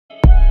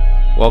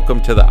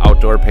Welcome to the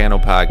Outdoor Panel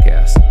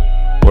Podcast,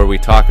 where we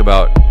talk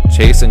about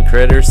chasing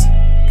critters,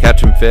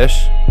 catching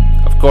fish,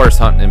 of course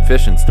hunting and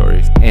fishing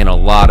stories, and a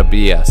lot of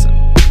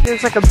BSing.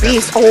 There's like a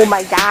beast. Oh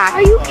my god.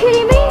 Are you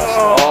kidding me?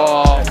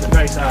 Oh, that's a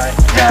nice eye.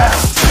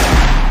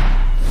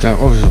 Yeah. That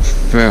was a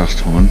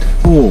fast one.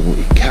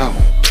 Holy cow.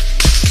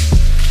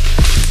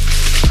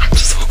 I'm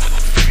so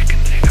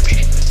freaking sick of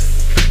me.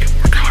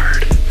 Freaking work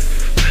hard.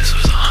 This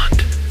was a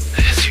hunt.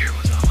 This year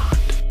was a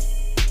hunt.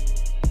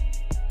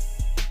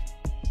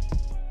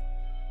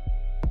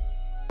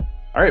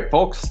 All right,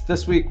 folks,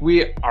 this week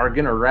we are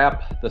going to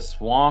wrap the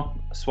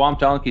Swamp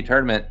Donkey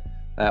tournament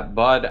that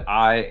Bud,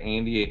 I,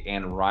 Andy,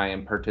 and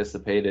Ryan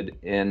participated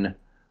in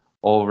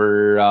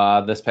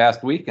over this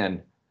past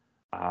weekend.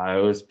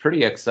 It was a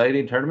pretty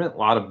exciting tournament, a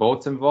lot of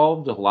boats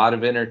involved, a lot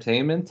of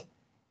entertainment,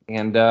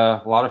 and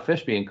a lot of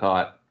fish being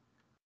caught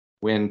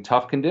in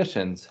tough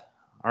conditions.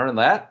 Other than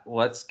that,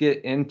 let's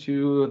get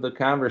into the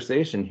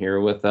conversation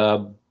here with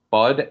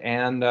Bud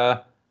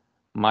and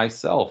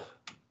myself.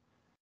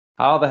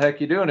 How the heck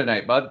you doing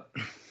tonight, Bud?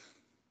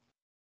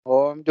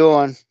 Oh, I'm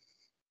doing.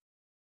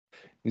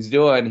 He's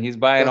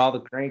buying all the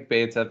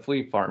crankbaits at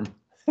Fleet Farm.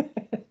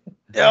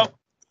 Yep.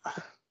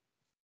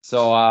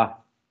 So,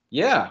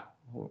 yeah,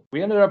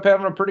 we ended up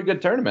having a pretty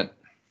good tournament.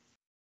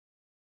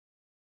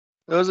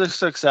 It was a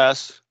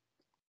success.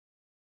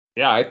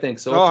 Yeah, I think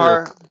so.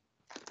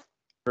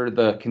 For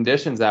the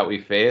conditions that we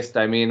faced.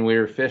 I mean, we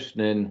were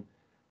fishing in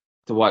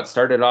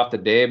started off the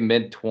day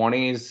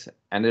mid-20s,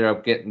 ended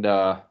up getting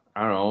to,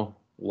 I don't know,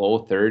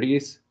 low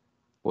 30s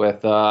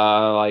with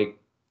like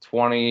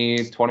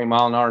 20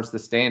 mile an hour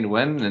sustained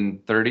wind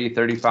and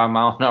 35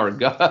 mile an hour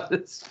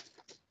gusts.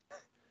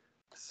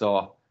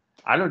 So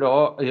I don't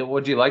know,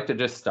 would you like to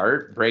just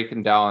start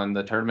breaking down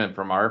the tournament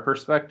from our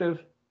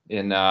perspective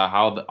in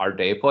how our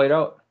day played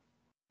out?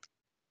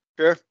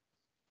 Sure.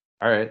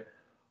 All right.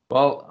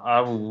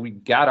 Well, we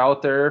got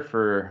out there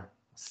for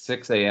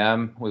 6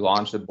 a.m. We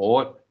launched the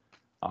boat.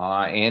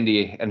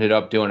 Andy ended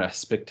up doing a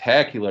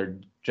spectacular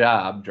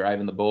job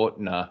driving the boat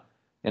in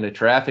a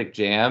traffic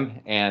jam,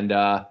 and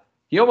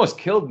he almost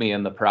killed me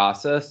in the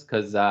process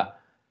because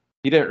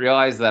he didn't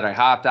realize that I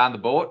hopped on the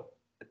boat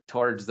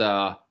towards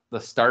the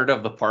start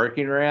of the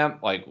parking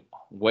ramp, like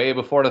way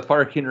before the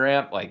parking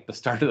ramp, like the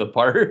start of the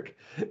park,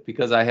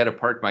 because I had to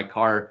park my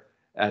car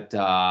at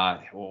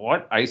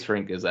what ice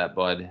rink is that,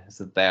 Bud?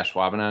 Is it the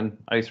Ashwaubenon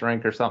ice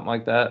rink or something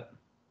like that?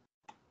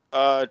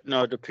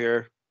 No, De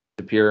Pere.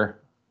 The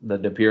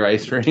De Pere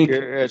ice rink.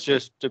 It's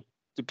just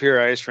De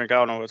Pere ice rink. I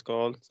don't know what it's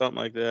called. Something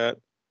like that.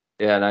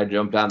 Yeah, and I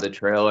jumped on the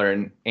trailer,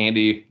 and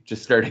Andy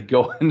just started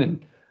going,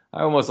 and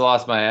I almost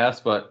lost my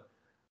ass. But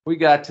we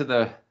got to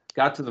the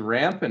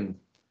ramp and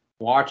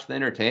watched the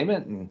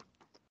entertainment, and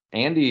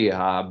Andy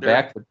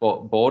backed the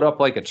boat up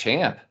like a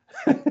champ.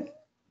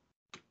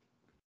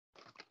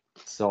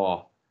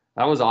 So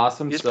that was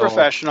awesome. He's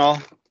professional.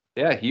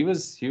 Yeah, he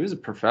was a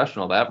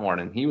professional that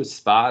morning. He was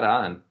spot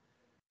on.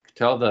 Could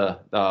tell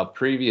the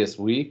previous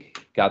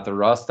week got the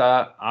rust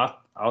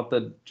out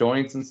the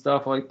joints and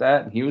stuff like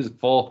that, and he was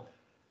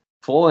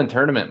full in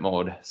tournament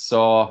mode.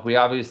 So we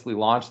obviously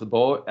launched the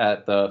boat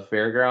at the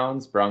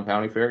fairgrounds, Brown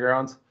County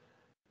Fairgrounds,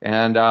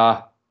 and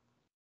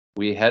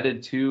we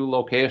headed to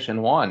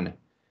location 1.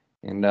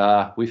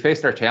 And we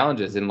faced our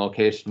challenges in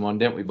location 1,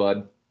 didn't we,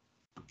 Bud?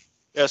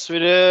 Yes, we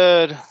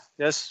did.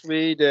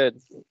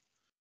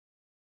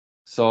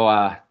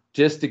 So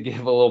just to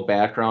give a little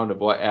background of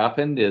what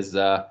happened is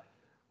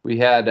we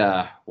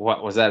had,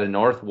 what was that, a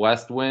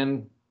northwest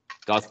wind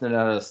gusting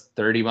at us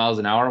 30 miles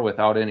an hour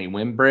without any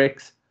wind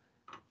breaks.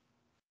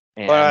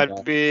 And, but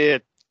I'd be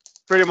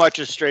pretty much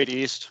a straight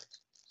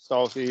east,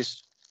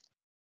 southeast.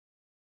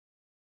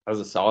 That was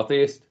a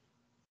southeast?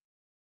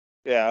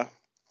 Yeah.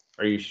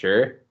 Are you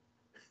sure?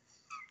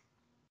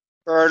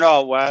 Or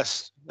no,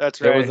 west.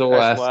 That's right. It was a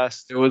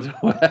west. It was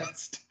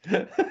west.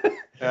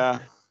 Yeah.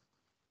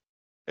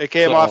 It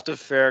came off the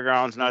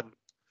fairgrounds, not.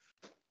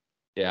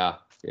 Yeah,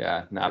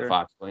 not sure.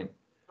 Fox Point.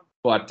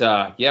 But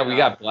yeah, we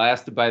got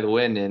blasted by the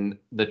wind, and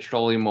the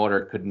trolling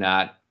motor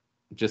couldn't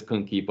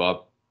keep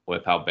up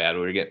with how bad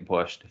we were getting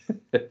pushed.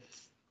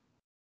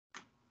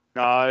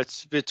 No,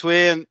 it's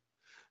between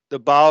the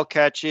bow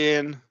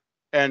catching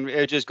and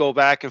it just go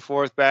back and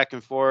forth,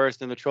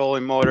 and the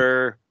trolling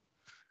motor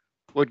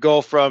would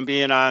go from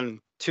being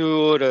on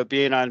 2 to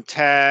being on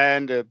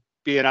 10 to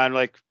being on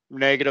like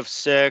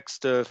 -6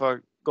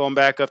 to going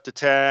back up to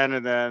 10,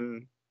 and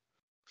then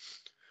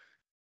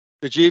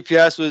the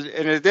GPS was,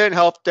 and it didn't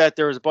help that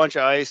there was a bunch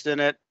of ice in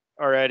it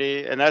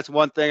already, and that's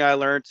one thing I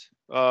learned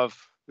of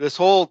this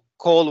whole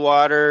cold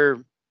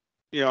water,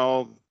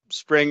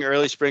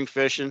 early spring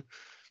fishing.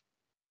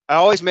 I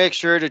always make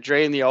sure to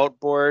drain the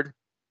outboard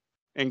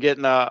and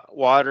getting the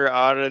water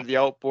out of the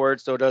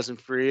outboard so it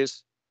doesn't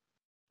freeze.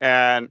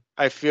 And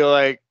I feel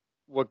like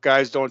what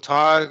guys don't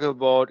talk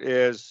about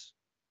is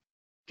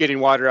getting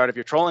water out of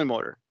your trolling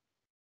motor.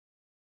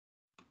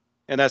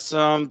 And that's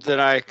something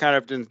I kind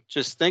of been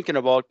just thinking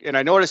about. And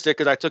I noticed it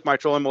because I took my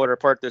trolling motor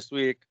apart this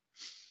week.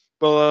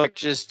 But like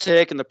just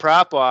taking the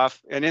prop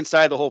off, and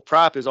inside the whole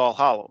prop is all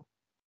hollow.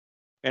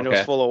 and it was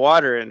Okay. full of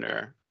water in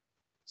there.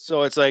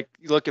 So it's like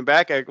looking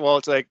back at, well,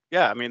 it's like,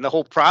 yeah, I mean, the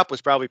whole prop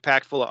was probably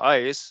packed full of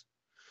ice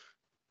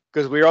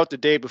because we were out the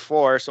day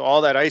before. So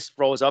all that ice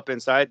froze up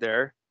inside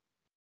there,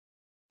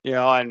 and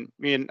I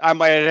mean, I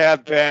might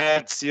have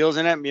had seals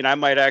in it. I mean, I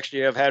might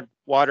actually have had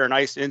water and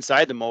ice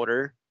inside the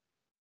motor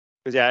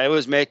because, yeah, it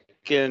was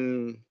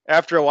making,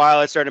 after a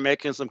while, it started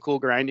making some cool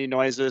grinding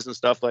noises and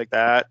stuff like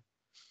that.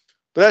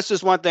 But that's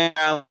just one thing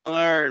I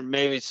learned.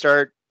 Maybe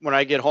start when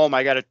I get home,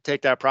 I got to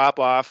take that prop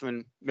off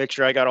and make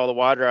sure I got all the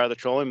water out of the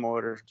trolling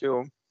motor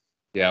too.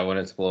 Yeah, when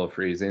it's below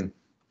freezing.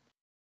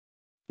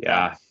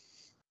 Yeah.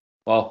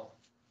 Well,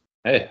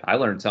 hey, I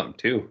learned something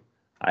too.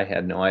 I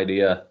had no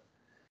idea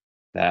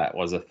that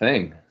was a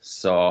thing.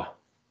 So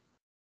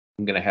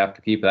I'm gonna have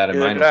to keep that in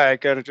mind. I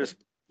kind of just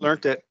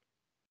learned it.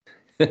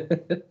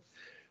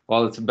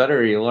 Well, it's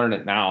better you learn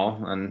it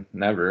now than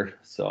never.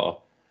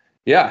 So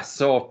yeah,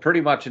 so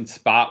pretty much in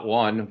spot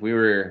one, we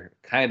were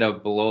kind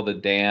of below the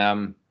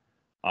dam,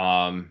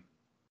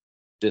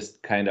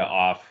 just kind of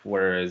off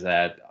where is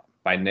that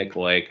by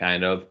Nicolay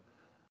kind of.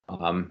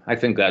 I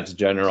think that's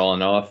general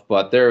enough,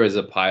 but there was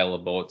a pile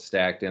of boats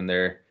stacked in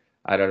there.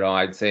 I don't know,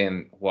 I'd say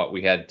in what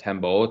we had 10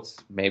 boats,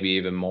 maybe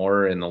even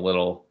more in the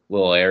little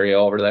area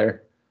over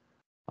there.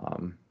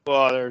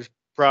 Well, there's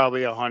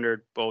probably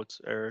 100 boats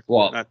there.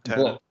 Well, not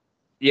 10.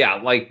 yeah,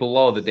 like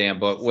below the dam,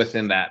 but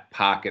within that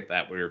pocket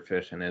that we were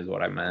fishing is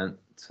what I meant.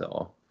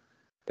 So,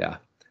 yeah.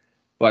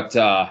 But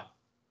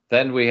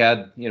then we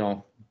had,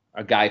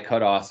 a guy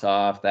cut us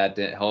off. That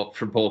didn't help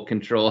for boat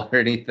control or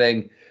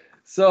anything.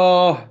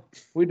 So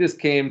we just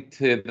came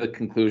to the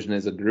conclusion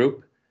as a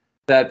group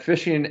that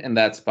fishing in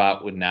that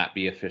spot would not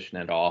be efficient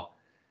at all.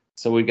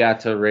 So we got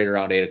to right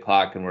around 8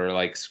 o'clock and we're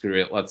like, screw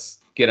it, let's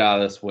get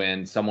out of this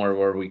wind somewhere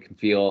where we can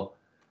feel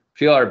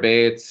our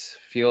baits,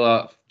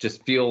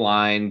 just feel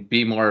line,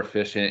 be more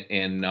efficient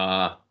in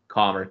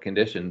calmer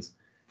conditions.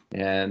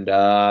 And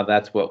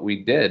that's what we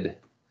did.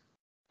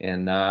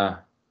 And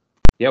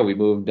we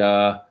moved,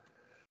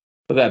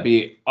 would that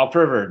be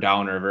upriver or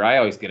downriver? I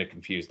always get it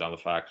confused on the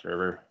Fox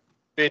River.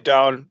 Be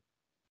down.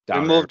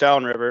 We moved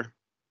downriver.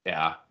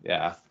 Yeah.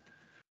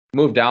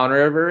 Moved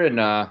downriver and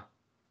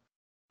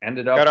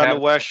ended up Got on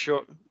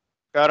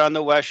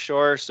the west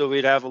shore so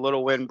we'd have a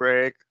little wind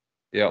break.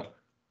 Yep.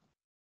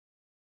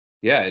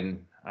 Yeah,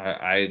 and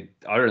I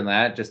other than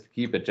that, just to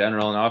keep it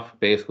general enough,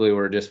 basically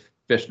we're just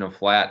fishing a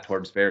flat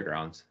towards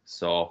fairgrounds.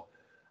 So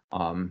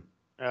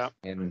yeah.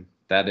 And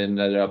that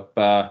ended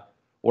up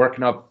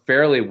working up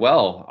fairly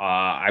well.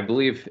 I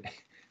believe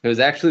it was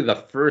actually the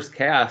first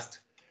cast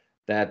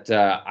that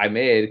I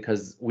made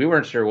because we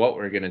weren't sure what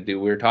we were going to do.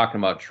 We were talking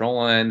about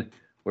trolling,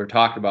 we were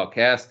talking about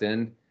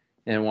casting,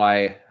 and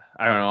why,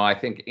 I don't know, I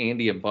think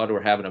Andy and Bud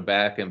were having a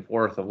back and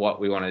forth of what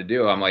we want to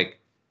do. I'm like,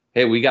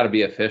 hey, we got to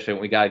be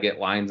efficient. We got to get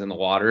lines in the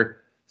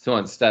water. So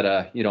instead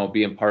of,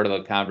 being part of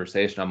the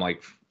conversation, I'm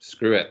like,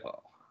 screw it.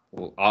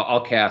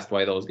 I'll cast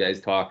while those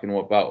guys talking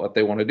about what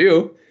they want to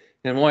do.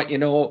 And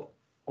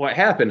what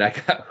happened? I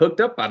got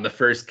hooked up on the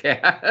first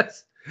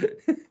cast.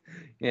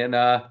 And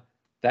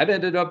that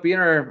ended up being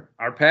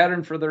our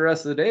pattern for the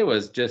rest of the day,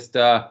 was just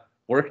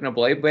working a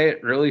blade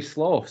bait really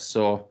slow.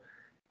 So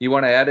you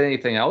want to add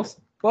anything else,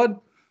 Bud?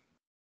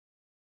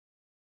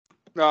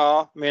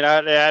 No, I mean,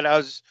 I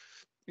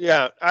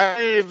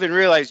didn't even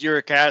realize you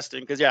were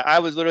casting because, I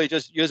was literally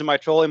just using my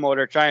trolling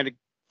motor trying to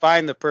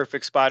find the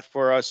perfect spot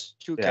for us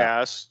to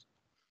cast.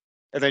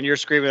 And then you're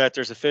screaming that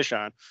there's a fish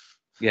on.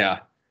 Yeah.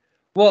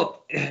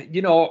 Well,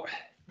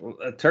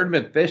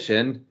 tournament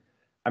fishing,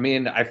 I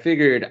mean, I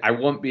figured I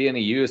wouldn't be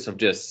any use of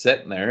just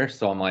sitting there.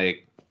 So I'm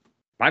like,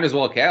 might as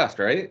well cast,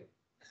 right?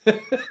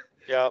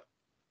 Yeah.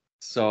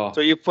 So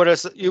you put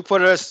us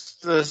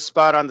the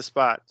spot on the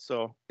spot.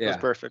 So it was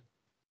perfect.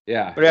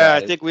 Yeah. But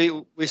I think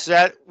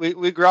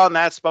we ground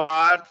that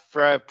spot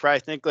for I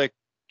think like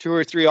 2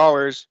 or 3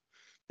 hours.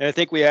 And I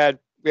think we had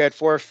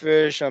 4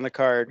 fish on the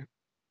card.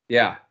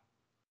 Yeah.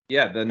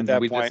 Yeah. Then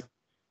we just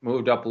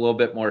moved up a little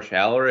bit more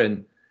shallower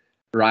and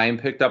Ryan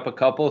picked up a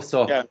couple.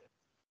 So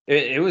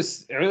it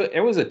was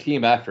a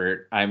team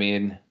effort. I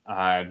mean,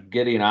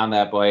 getting on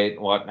that bite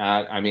and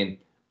whatnot. I mean,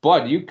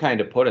 Bud, you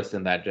kind of put us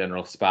in that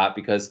general spot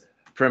because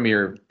from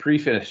your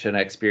pre-fishing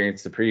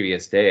experience the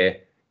previous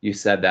day, you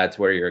said that's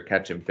where you're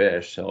catching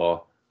fish.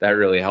 So that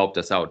really helped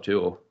us out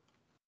too.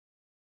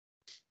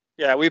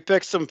 Yeah, we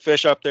picked some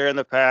fish up there in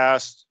the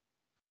past,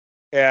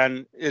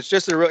 and it's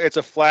just it's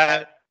a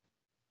flat,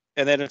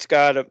 and then it's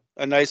got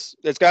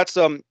it's got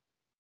some,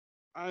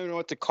 I don't know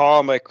what to call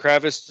them, like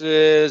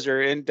crevices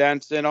or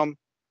indents in them.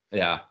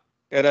 Yeah.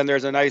 And then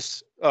there's a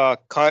nice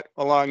cut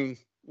along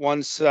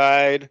one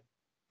side.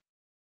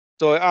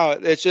 So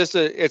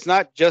it's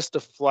not just a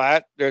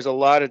flat. There's a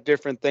lot of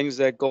different things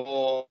that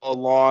go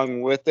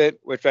along with it,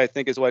 which I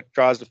think is what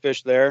draws the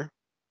fish there.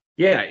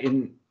 Yeah,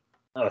 in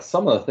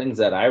some of the things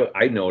that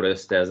I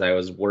noticed as I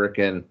was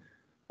working,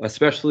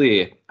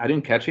 especially I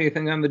didn't catch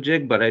anything on the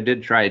jig, but I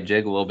did try a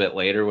jig a little bit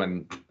later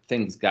when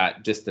things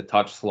got just a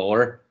touch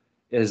slower,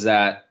 is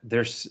that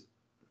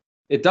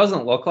it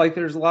doesn't look like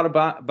there's a lot of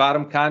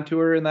bottom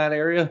contour in that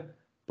area,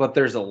 but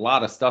there's a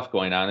lot of stuff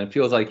going on. It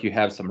feels like you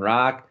have some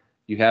rock,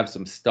 you have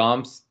some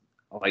stumps,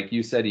 like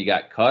you said, you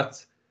got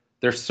cuts.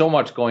 There's so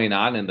much going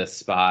on in this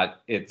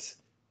spot. It's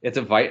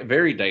a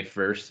very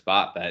diverse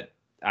spot that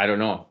I don't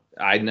know.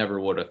 I never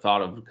would have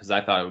thought of because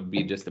I thought it would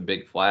be just a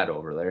big flat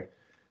over there.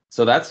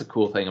 So that's the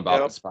cool thing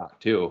about the spot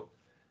too.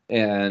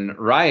 And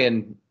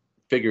Ryan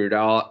figured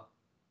out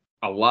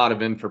a lot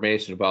of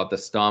information about the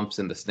stumps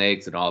and the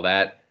snakes and all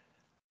that.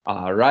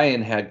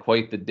 Ryan had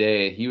quite the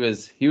day. He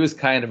was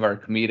kind of our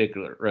comedic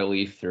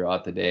relief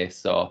throughout the day.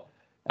 So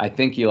I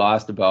think he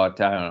lost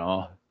about, I don't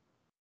know,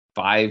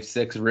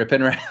 5-6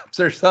 ripping wraps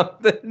or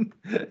something.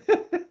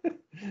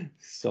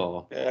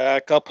 So yeah,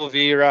 a couple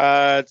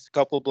V-rods, a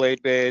couple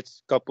blade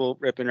baits, a couple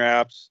ripping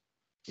wraps.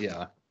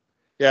 yeah.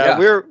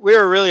 We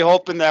were really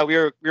hoping that we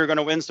were going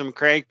to win some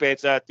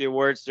crankbaits at the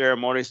awards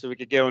ceremony so we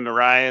could give them to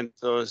Ryan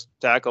so his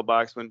tackle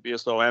box wouldn't be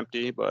so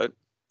empty, but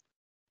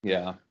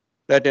Yeah.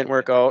 that didn't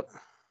work out.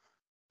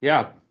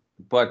 Yeah.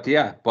 But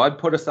yeah, Bud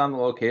put us on the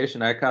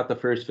location. I caught the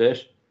first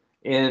fish,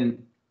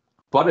 and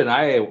Bud and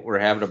I were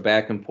having a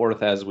back and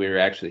forth as we were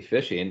actually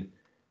fishing,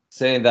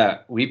 saying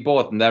that we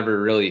both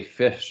never really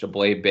fished a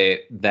blade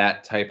bait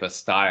that type of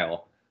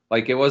style.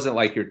 Like it wasn't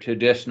like your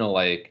traditional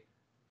like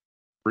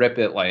rip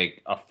it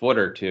like a foot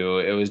or two.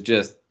 It was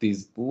just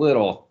these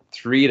little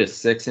 3 to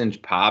 6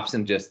 inch pops,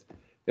 and just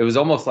it was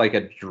almost like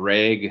a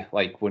drag,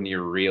 like when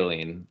you're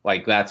reeling.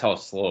 Like that's how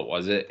slow it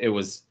was.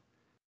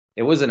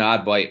 It was an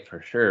odd bite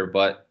for sure,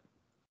 but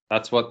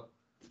that's what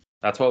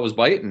was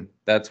biting.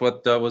 That's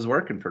what was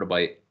working for the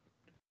bite.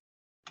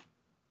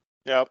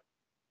 Yep.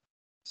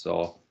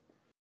 So,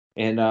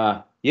 and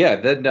yeah,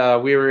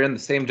 then we were in the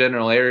same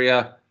general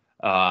area.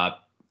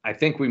 I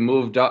think we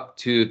moved up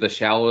to the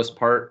shallowest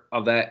part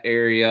of that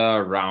area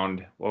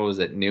around, what was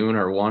it, noon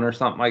or 1 or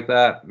something like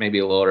that, maybe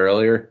a little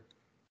earlier.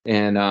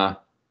 And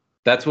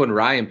that's when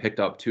Ryan picked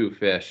up 2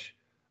 fish.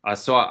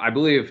 So I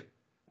believe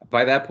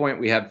by that point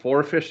we had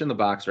 4 fish in the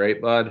box,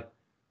 right, Bud?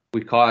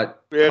 We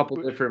caught a couple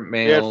different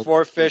males. We had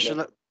 4 fish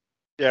in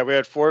we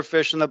had 4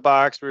 fish in the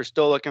box. We were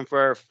still looking for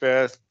our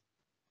 5th.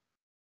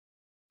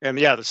 And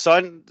yeah, the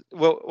sun,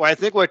 well, I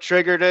think what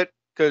triggered it,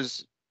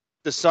 because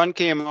the sun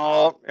came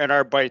out and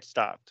our bite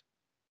stopped.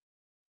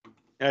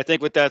 And I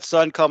think with that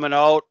sun coming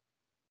out,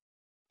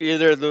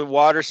 either the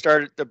water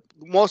started,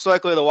 most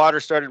likely the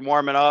water started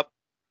warming up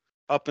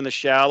in the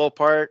shallow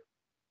part,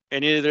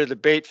 and either the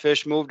bait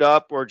fish moved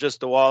up or just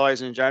the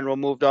walleyes in general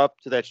moved up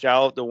to that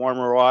shallow, the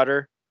warmer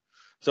water.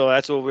 So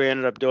that's what we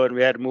ended up doing.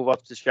 We had to move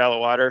up to shallow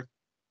water.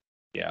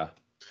 Yeah.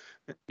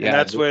 And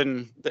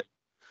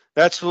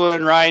that's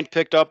when Ryan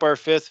picked up our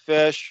 5th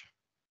fish.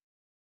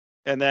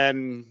 And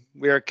then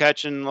we were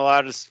catching a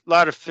lot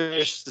of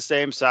fish the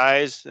same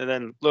size. And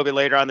then a little bit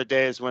later on the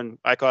day is when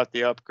I caught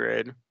the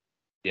upgrade.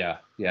 Yeah.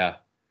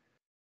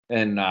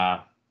 And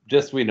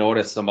just we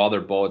noticed some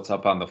other boats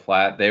up on the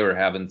flat. They were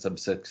having some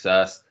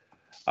success.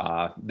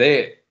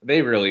 They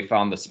really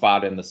found the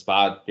spot in the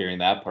spot during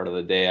that part of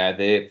the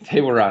day.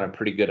 They were on a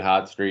pretty good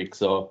hot streak.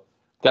 So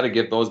got to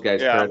give those guys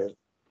credit.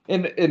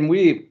 And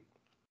we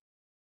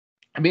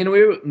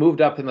moved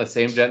up in the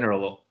same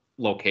general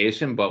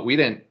location, but we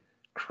didn't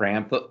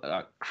cram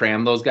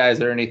those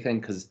guys or anything,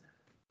 because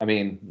I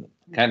mean,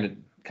 kind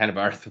of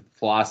our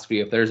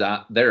philosophy, if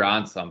they're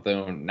on something,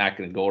 we're not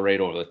going to go right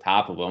over the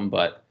top of them,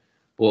 but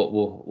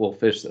we'll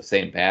fish the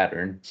same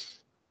pattern.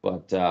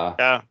 But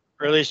yeah,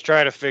 or at least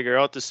try to figure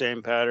out the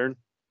same pattern.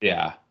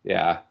 Yeah.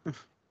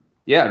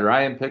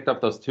 Ryan picked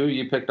up those 2.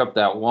 You picked up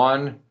that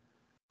 1.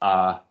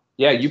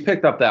 Yeah, you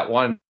picked up that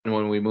 1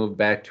 when we moved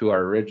back to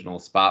our original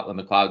spot when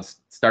the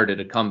clouds started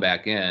to come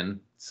back in.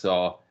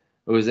 So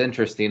it was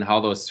interesting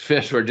how those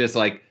fish were just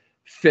like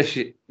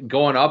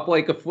going up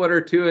like a foot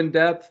or 2 in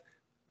depth,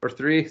 or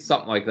 3,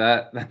 something like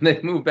that. Then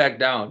they moved back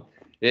down.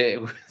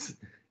 It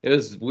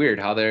was weird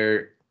how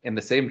they're in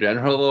the same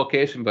general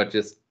location, but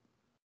just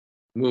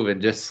moving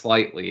just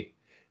slightly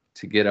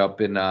to get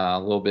up in a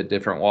little bit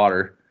different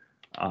water.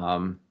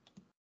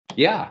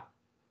 Yeah,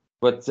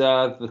 but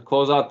to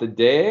close out the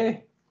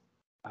day,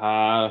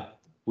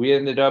 we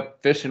ended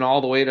up fishing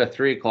all the way to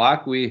 3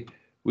 o'clock. We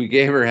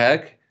gave her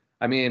heck.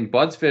 I mean,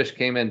 Bud's fish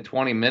came in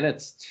 20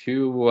 minutes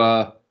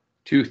to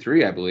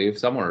 2-3, I believe,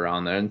 somewhere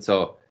around there. And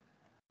so,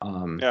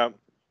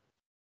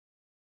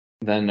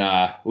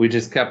 then we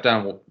just kept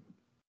on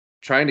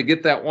trying to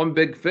get that one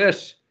big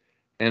fish,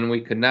 and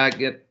we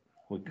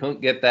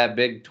couldn't get that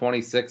big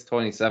 26,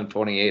 27,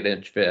 28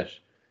 inch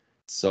fish.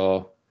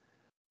 So,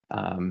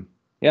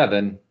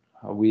 then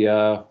we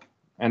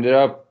ended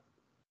up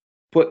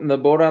putting the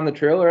boat on the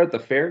trailer at the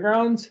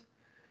fairgrounds.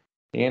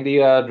 Andy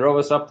drove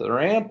us up the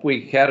ramp.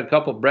 We had a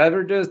couple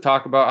beverages,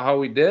 talk about how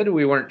we did.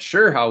 We weren't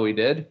sure how we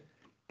did,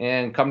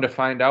 and come to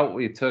find out,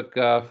 we took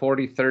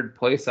 43rd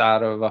place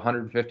out of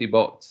 150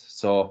 boats.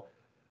 So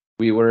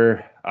we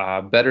were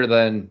better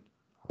than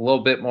a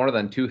little bit more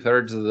than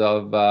 2/3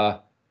 of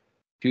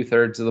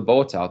the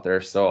boats out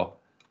there. So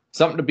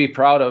something to be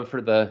proud of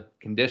for the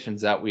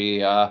conditions that we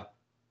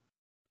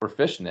were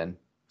fishing in.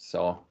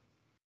 So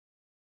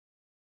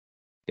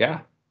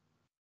yeah,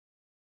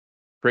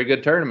 pretty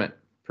good tournament.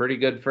 pretty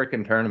good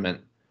freaking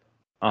tournament.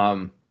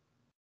 I'm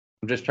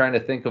just trying to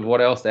think of what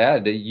else to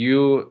add.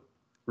 You,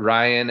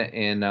 Ryan,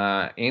 and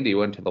Andy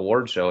went to the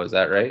award show. Is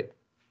that right?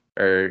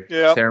 Or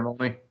Yep.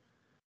 ceremony?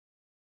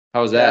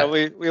 How was Yeah, that?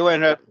 we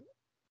went up.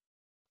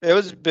 It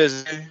was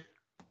busy.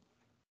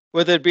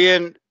 With it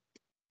being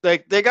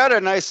like they got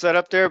a nice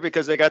setup there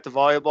because they got the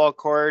volleyball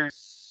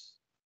courts,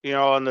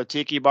 and the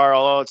tiki bar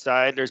all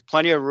outside. There's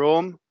plenty of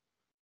room.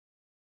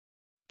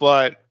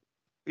 But,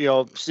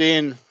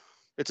 seeing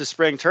it's a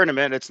spring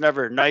tournament, it's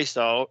never nice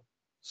out.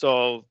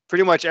 So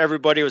pretty much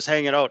everybody was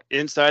hanging out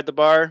inside the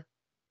bar,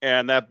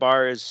 and that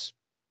bar is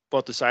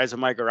about the size of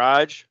my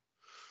garage.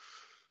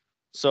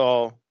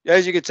 So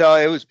as you can tell,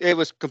 it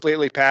was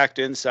completely packed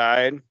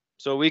inside.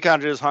 So we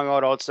kind of just hung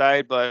out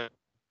outside, but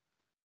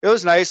it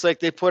was nice. Like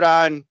they put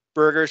on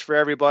burgers for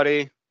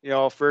everybody,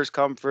 first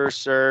come,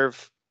 first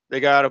serve.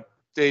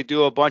 They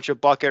do a bunch of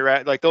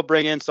like they'll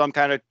bring in some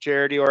kind of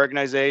charity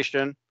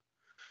organization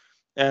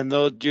and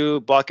they'll do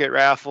bucket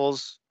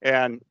raffles.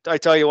 And I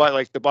tell you what,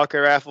 like the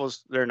bucket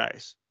raffles, they're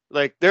nice.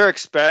 Like they're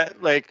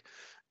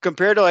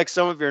compared to like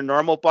some of your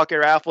normal bucket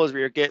raffles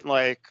where you're getting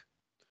like,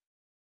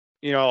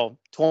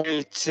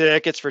 20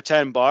 tickets for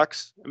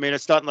 $10. I mean,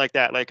 it's nothing like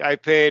that. Like I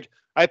paid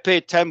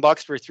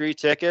 $10 for 3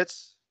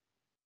 tickets,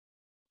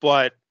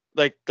 but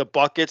like the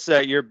buckets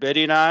that you're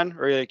bidding on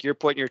or like you're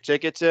putting your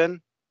tickets in,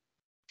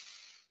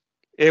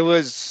 it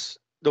was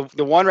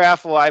the one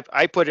raffle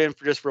I put in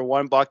for just for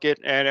one bucket,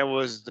 and it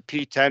was the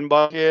P10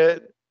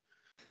 bucket.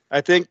 I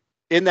think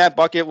in that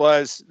bucket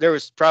there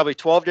was probably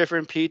 12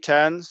 different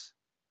P10s,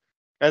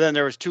 and then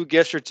there was 2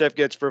 gift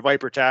certificates for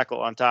Viper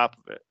Tackle on top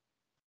of it.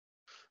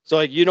 So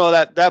like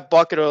that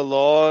bucket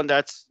alone,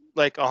 that's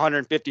like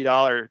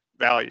 $150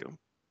 value.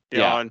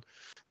 And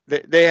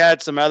they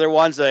had some other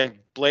ones like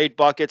blade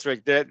buckets.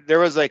 Like there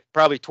was like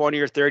probably 20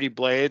 or 30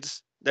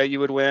 blades that you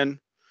would win.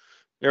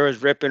 There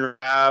was rip and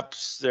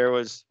wraps. There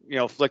was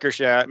flicker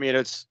shot. I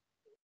mean,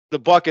 the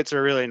buckets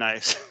are really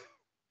nice.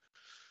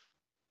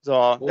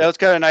 So that was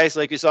kind of nice.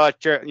 Like you saw,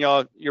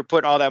 you're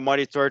putting all that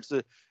money towards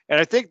and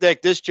I think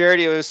that this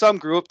charity, it was some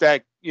group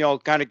that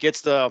kind of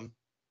gets the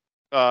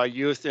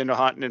youth into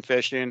hunting and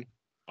fishing.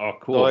 Oh,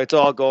 cool. So it's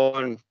all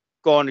going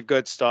to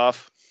good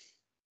stuff.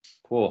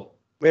 Cool.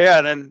 But yeah,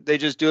 and then they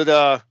just do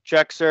the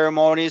check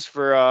ceremonies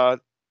for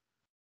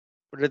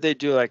what did they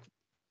do? Like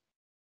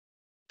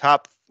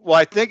top. Well,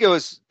 I think it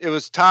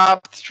was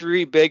top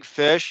 3 big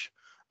fish,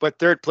 but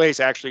third place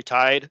actually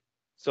tied.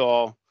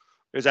 So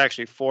there's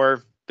actually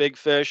 4 big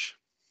fish.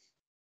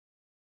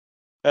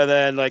 And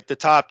then like the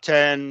top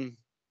 10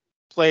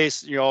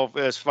 place,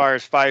 as far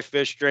as 5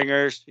 fish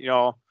stringers,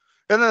 and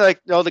then like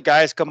the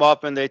guys come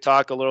up and they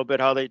talk a little bit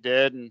how they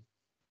did, and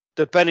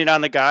depending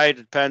on the guy, it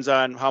depends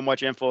on how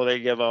much info they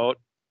give out.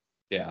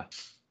 Yeah.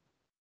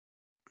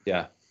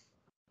 Yeah.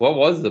 What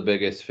was the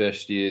biggest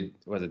fish?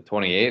 Was it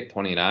 28,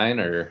 29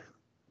 or?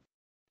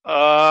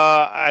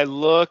 I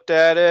looked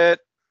at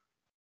it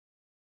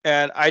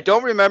and I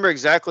don't remember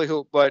exactly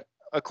who, but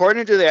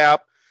according to the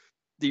app,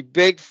 the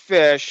big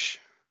fish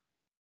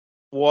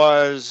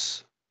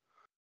was,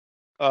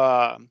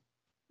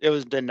 it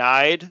was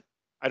denied.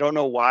 I don't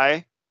know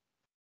why.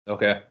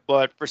 Okay.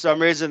 But for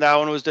some reason that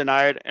one was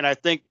denied. And I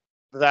think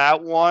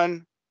that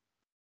one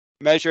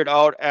measured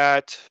out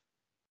at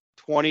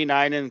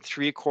 29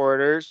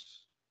 3/4.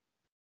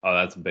 Oh,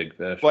 that's a big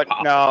fish. But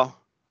wow. now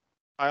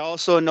I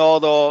also know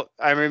though,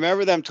 I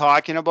remember them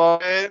talking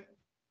about it.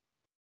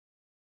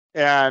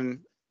 And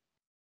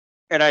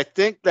I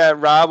think that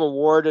Rob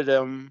awarded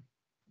him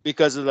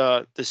because of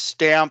the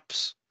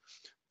stamps,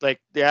 like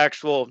the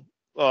actual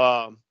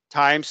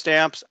time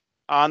stamps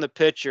on the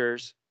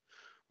pictures.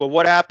 But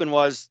what happened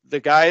was the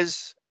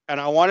guys,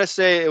 and I want to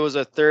say it was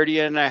a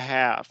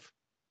 30.5,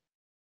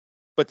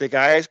 but the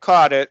guys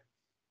caught it.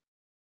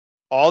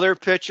 All their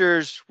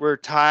pictures were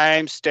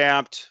time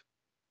stamped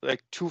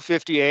like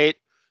 258,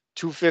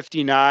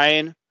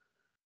 259.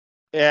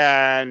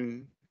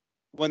 And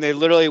when they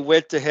literally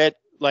went to hit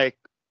like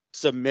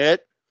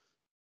submit,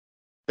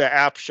 the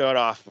app shut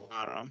off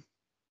on them.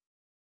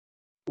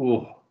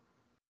 Ooh.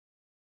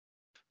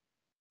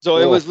 So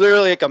it was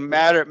literally like a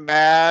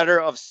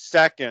matter of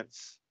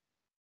seconds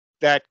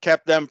that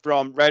kept them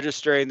from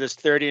registering this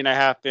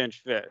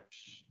 30.5-inch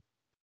fish.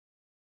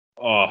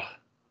 Oh.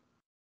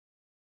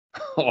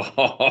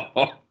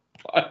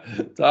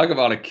 Talk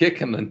about a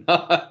kick in the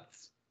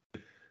nuts.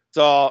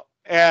 So,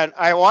 and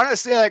I want to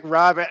say like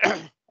Rob,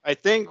 I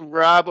think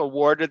Rob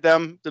awarded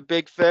them the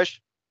big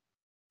fish,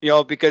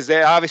 because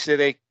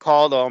they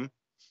called them,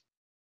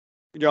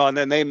 and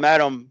then they met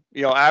them,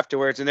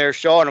 afterwards, and they were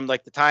showing them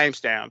like the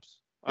timestamps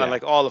on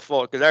like all the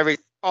photos, because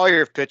all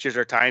your pictures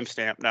are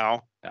timestamped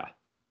now.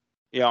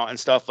 Yeah. And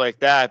stuff like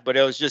that. But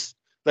it was just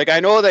like, I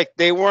know like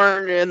they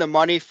weren't in the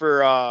money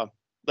for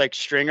like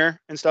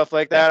stringer and stuff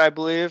like that. I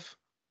believe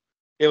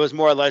it was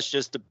more or less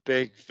just a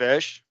big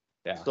fish.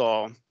 Yeah.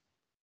 So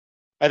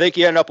I think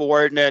he ended up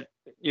awarding it,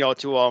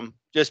 to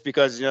just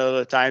because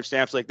the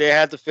timestamps, like they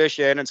had the fish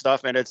in and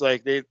stuff, and it's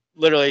like they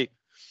literally,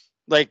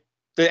 like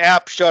the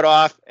app shut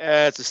off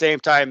at the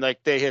same time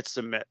like they hit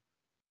submit.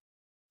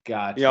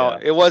 Gotcha.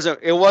 It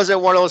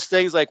wasn't one of those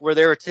things like where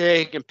they were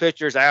taking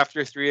pictures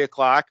after 3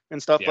 o'clock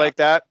and stuff Yeah. like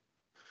that.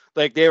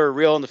 Like they were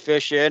reeling the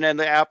fish in and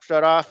the app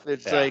shut off.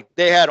 It's Yeah. like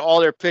they had all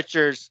their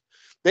pictures.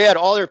 They had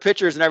all their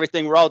pictures and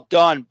everything were all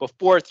done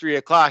before 3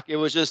 o'clock. It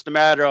was just a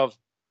matter of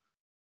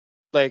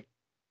like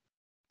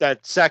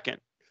that second.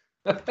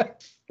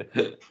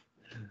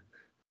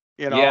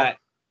 Yeah,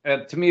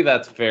 to me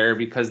that's fair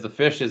because the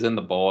fish is in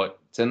the boat,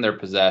 it's in their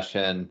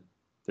possession.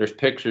 There's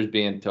pictures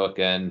being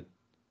taken.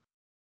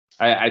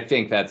 I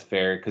think that's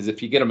fair because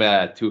if you get them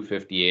at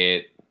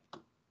 258,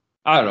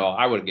 I don't know.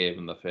 I would have gave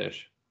them the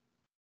fish.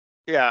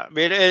 Yeah, I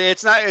mean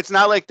it's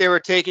not like they were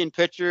taking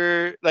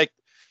picture like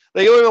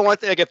it would have been one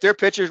thing like if their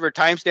pictures were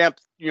timestamped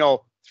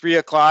 3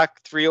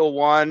 o'clock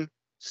 3:01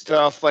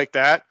 stuff like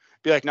that.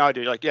 Be like no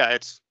dude like yeah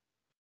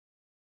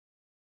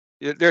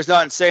there's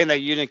nothing saying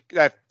that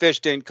that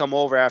fish didn't come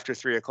over after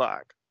 3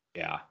 o'clock.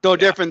 Yeah. No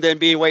different than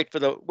being late for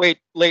the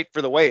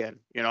weigh-in.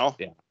 Yeah.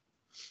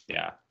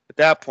 At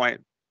that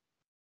point.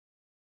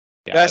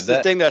 Yeah. That's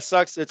the thing that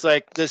sucks. It's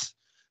like this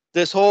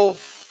whole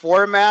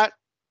format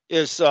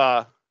is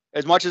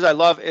as much as I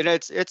love it,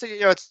 it's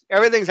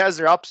everything has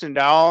their ups and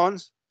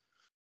downs.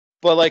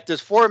 But like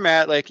this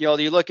format, like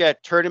you look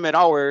at tournament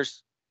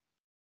hours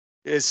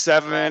is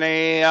 7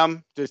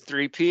 a.m. to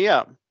 3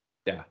 p.m.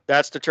 Yeah.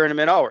 That's the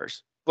tournament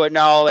hours. But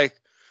now like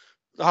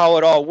how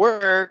it all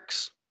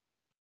works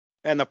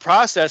and the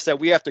process that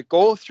we have to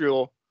go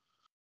through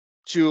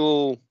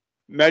to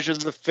measure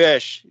the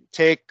fish,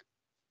 take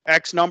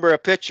X number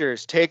of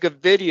pictures, take a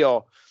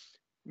video,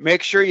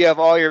 make sure you have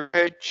all your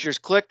pictures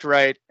clicked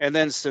right, and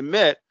then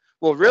submit.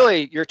 Well,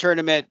 really, your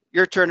tournament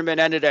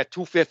ended at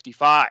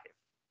 2:55.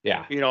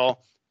 Yeah.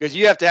 Because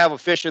you have to have a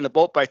fish in the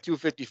boat by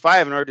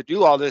 2:55 in order to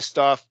do all this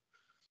stuff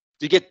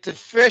to get the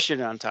fish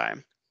in on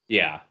time.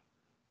 Yeah.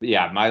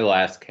 Yeah. My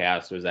last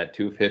cast was at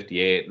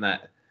 2:58, and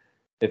that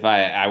if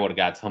I would have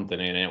got something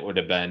in it, would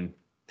have been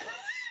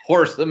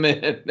horse them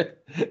in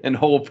and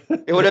hope.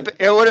 It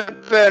would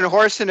have been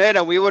horsing in,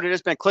 and we would have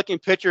just been clicking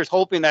pictures,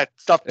 hoping that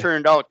stuff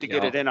turned out to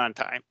get it in on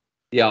time.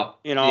 Yeah.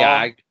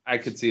 Yeah, I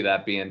could see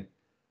that being.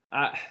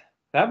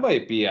 That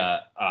might be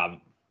a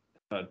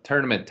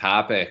tournament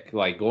topic,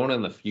 like going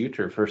in the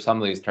future for some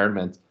of these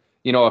tournaments.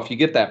 If you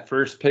get that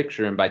first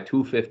picture in by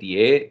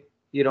 2:58,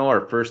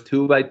 or first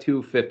two by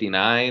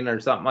 2:59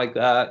 or something like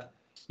that,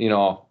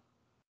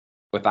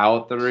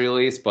 without the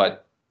release,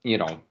 but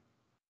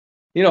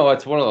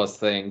it's one of those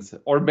things,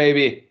 or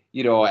maybe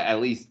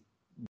at least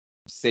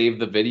save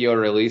the video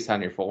release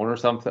on your phone or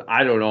something.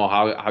 I don't know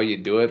how you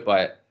do it,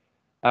 but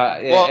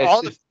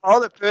all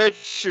the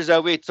pictures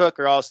that we took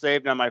are all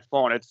saved on my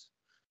phone.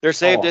 They're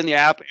saved in the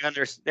app and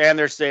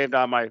they're saved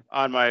on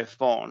my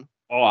phone.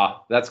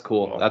 Oh, that's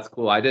cool. That's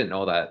cool. I didn't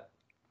know that.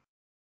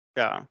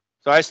 Yeah.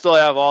 So I still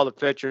have all the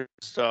pictures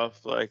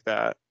stuff like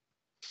that.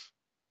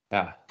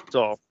 Yeah.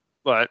 So,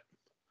 but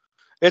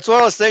it's one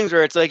of those things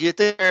where it's like you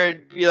think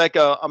there'd be like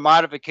a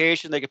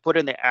modification they could put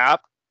in the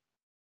app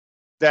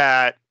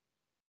that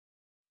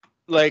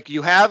like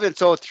you have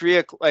until 3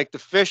 o'clock, like the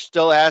fish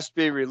still has to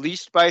be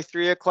released by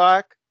 3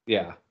 o'clock.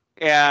 Yeah.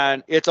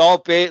 And it's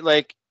all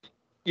like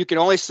you can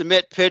only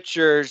submit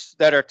pictures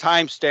that are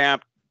time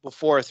stamped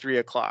before 3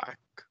 o'clock.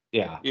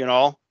 Yeah.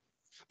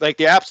 Like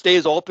the app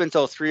stays open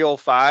until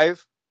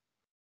 3:05,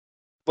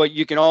 but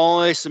you can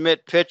only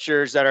submit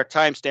pictures that are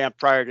time stamped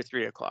prior to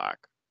 3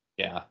 o'clock.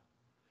 Yeah.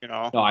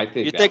 No, I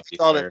think you think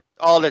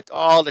all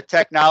the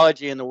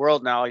technology in the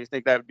world now, you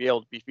think that would be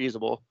able to be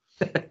feasible?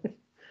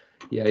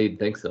 Yeah, you'd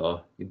think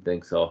so.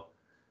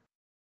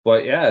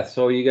 But yeah,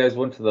 so you guys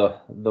went to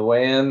the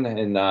weigh-in,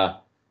 and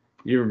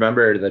you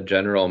remember the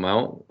general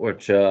amount,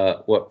 which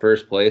what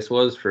first place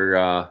was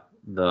for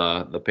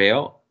the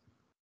payout?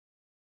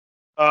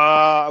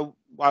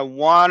 I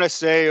want to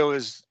say it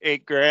was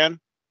 $8,000.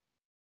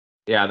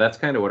 Yeah, that's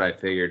kind of what I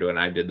figured when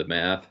I did the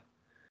math.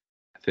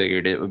 I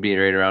figured it would be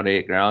right around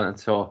 $8,000, and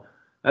so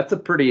that's a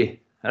pretty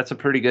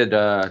good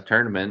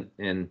tournament,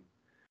 and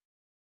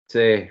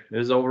say it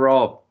was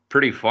overall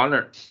pretty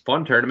fun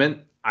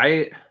tournament.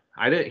 I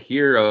didn't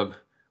hear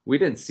we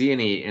didn't see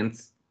any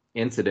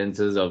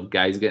incidences of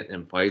guys getting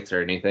in fights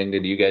or anything.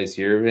 Did you guys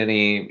hear of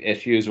any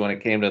issues when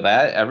it came to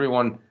that?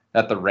 Everyone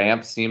at the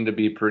ramp seemed to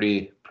be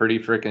pretty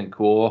freaking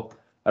cool.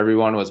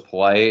 Everyone was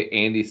polite.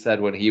 Andy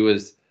said when he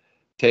was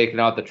taking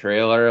out the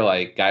trailer,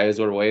 like guys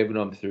were waving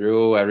them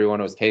through.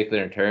 Everyone was taking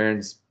their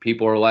turns.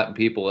 People were letting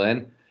people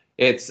in.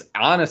 It's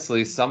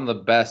honestly some of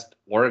the best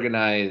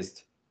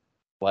organized,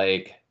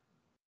 like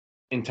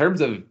in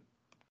terms of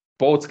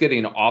boats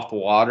getting off the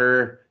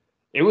water.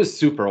 It was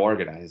super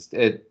organized.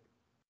 I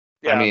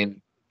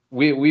mean,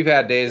 we've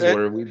had days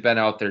where we've been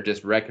out there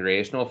just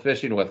recreational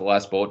fishing with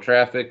less boat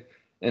traffic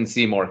and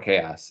see more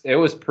chaos. It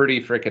was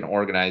pretty freaking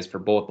organized for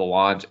both the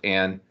launch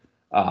and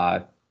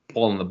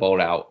pulling the boat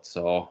out.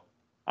 So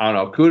I don't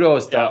know.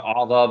 Kudos to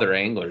all the other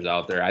anglers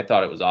out there. I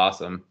thought it was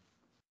awesome.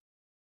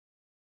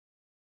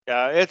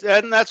 Yeah,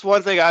 and that's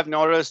one thing I've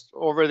noticed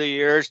over the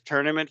years,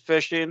 tournament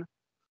fishing.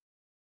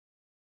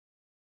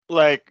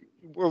 Like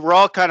we're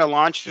all kind of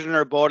launching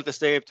our boat at the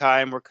same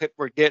time.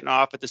 We're getting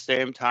off at the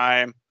same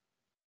time,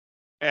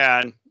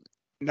 and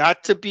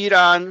not to beat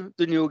on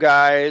the new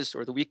guys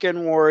or the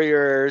weekend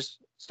warriors,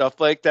 stuff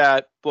like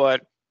that,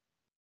 but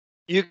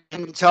you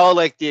can tell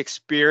like the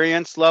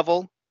experience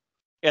level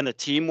and the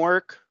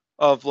teamwork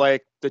of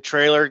like the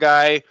trailer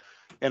guy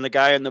and the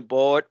guy in the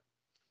boat.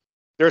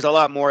 There's a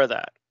lot more of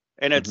that,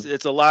 and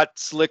it's a lot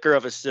slicker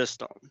of a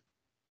system.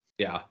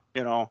 Yeah.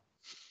 You know.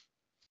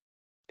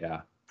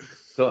 Yeah.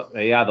 So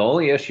yeah, the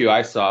only issue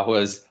I saw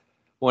was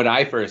when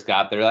I first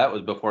got there. That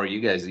was before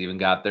you guys even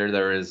got there.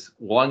 There was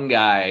one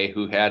guy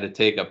who had to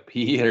take a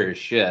pee or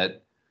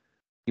shit.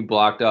 He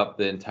blocked up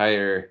the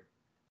entire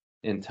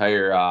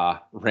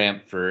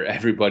ramp for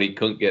everybody.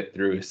 Couldn't get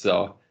through.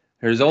 So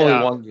there's only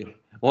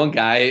one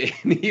guy,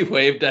 and he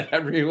waved at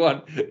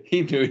everyone.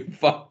 He knew he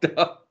fucked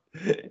up.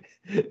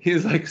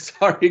 He's like,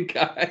 "Sorry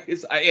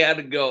guys, I had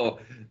to go."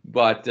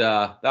 But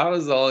that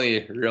was the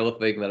only real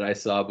thing that I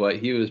saw. But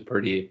he was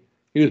pretty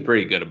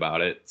good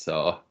about it.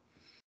 So,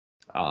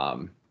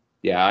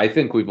 yeah, I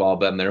think we've all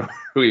been there.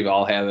 We've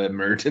all had an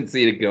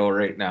emergency to go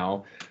right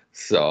now.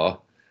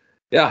 So,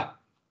 yeah,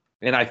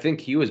 and I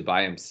think he was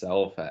by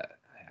himself.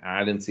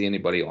 I didn't see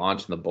anybody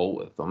launching the boat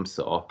with him.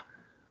 So,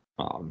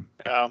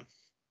 Yeah.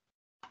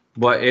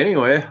 But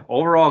anyway,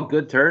 overall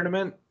good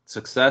tournament,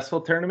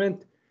 successful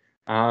tournament.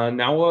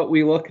 Now what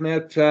we looking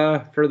at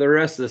for the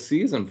rest of the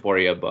season for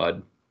you,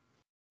 bud?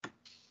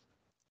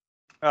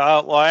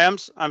 Well,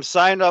 I'm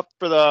signed up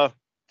for the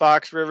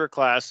Fox River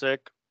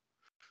Classic,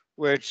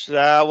 which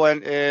that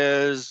one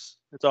it's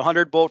a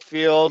 100 boat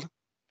field,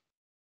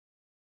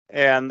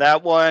 and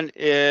that one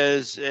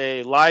is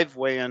a live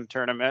weigh-in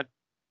tournament.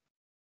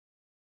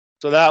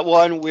 So that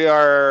one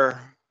we're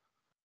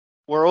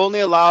only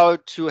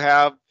allowed to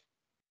have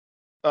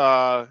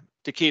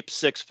to keep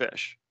 6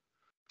 fish.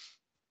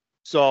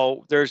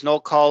 So there's no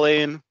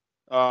culling.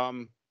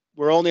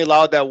 We're only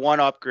allowed that one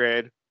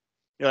upgrade.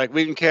 Like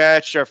we can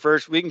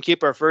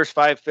keep our first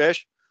 5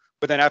 fish,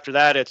 but then after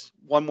that it's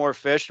one more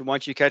fish, and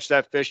once you catch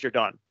that fish, you're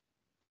done.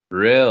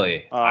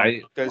 Really?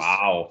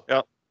 Wow.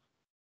 Yep.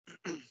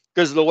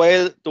 Because the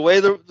way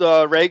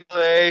the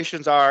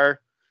regulations are,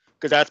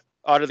 because that's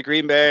out of the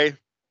Green Bay,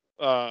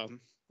 and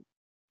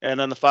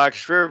then the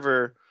Fox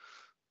River.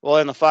 Well,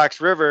 in the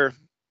Fox River,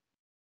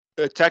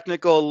 the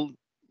technical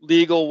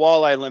legal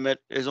walleye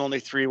limit is only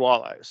 3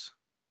 walleyes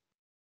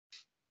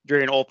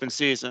during open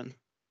season.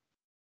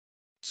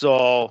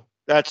 So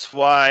that's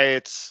why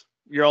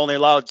you're only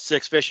allowed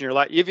 6 fish in your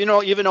life. Even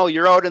though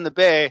you're out in the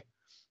bay,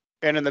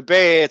 and in the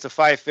bay it's a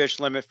 5 fish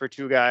limit for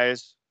 2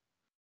 guys.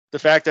 The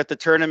fact that the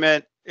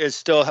tournament is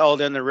still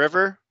held in the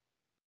river,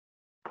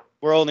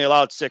 we're only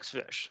allowed 6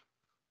 fish.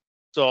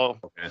 So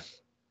okay.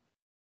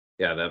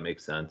 Yeah, that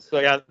makes sense. So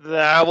yeah,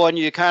 that one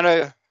you kind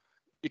of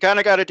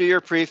got to do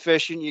your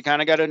pre-fishing. You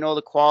kind of got to know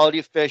the quality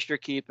of fish you're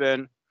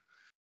keeping.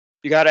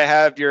 You got to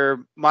have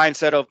your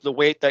mindset of the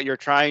weight that you're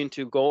trying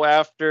to go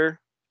after.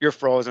 You're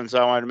frozen, so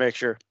I wanted to make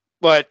sure.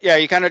 But yeah,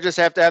 you kind of just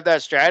have to have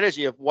that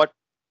strategy of what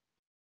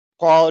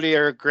quality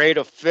or grade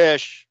of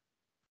fish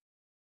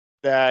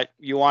that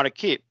you want to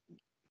keep.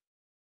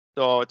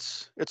 So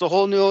it's a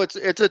whole new. It's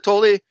a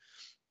totally,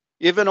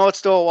 even though it's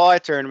still a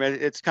walleye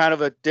tournament, it's kind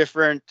of a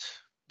different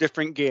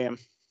game.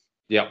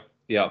 Yep.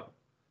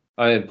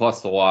 And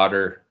plus the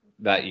water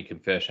that you can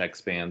fish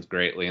expands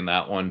greatly in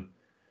that one.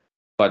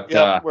 But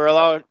we're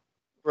allowed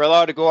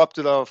to go up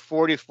to the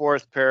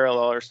 44th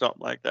parallel or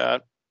something like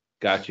that.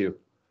 Got you.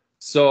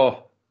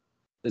 So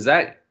is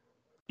that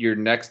your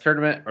next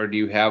tournament, or do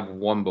you have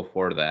one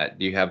before that?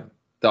 Do you have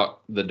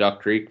the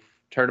Duck Creek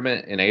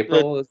tournament in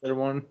April? Is there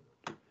one?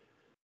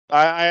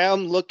 I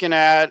am looking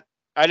at.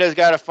 I just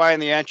got to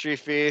find the entry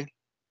fee,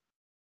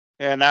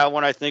 and that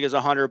one I think is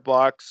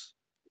 $100.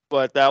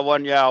 But that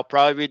one, yeah, I'll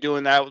probably be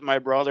doing that with my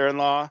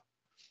brother-in-law,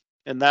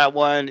 and that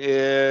one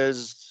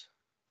that's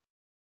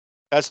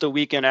the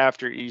weekend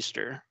after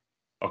Easter.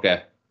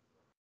 Okay,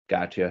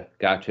 gotcha.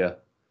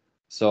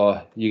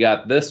 So you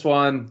got this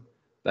one,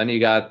 then you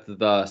got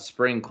the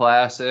Spring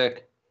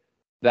Classic.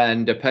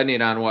 Then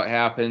depending on what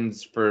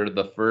happens for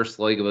the first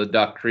leg of the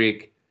Duck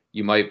Creek,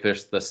 you might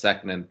fish the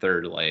second and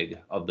third leg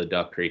of the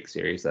Duck Creek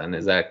series. Then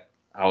is that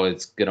how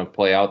it's gonna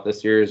play out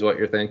this year? Is what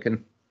you're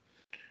thinking?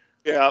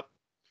 Yeah.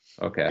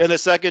 Okay. In the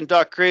second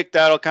Duck Creek,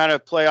 that'll kind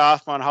of play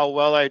off on how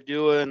well I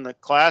do in the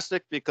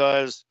Classic,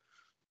 because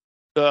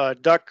the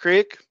Duck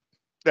Creek,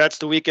 that's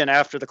the weekend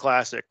after the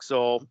Classic.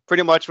 So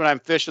pretty much when I'm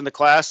fishing the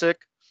Classic,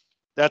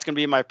 that's going to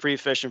be my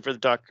pre-fishing for the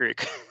Duck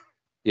Creek.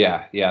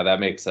 Yeah, that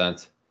makes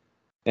sense.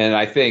 And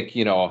I think,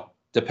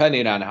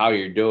 depending on how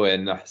you're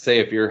doing, say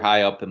if you're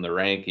high up in the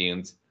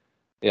rankings,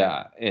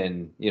 yeah,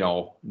 and,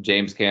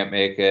 James can't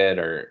make it,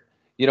 or,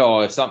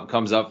 if something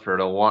comes up for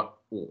the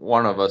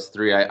one of us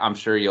 3, I'm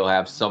sure you'll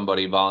have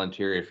somebody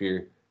volunteer if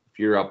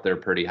you're up there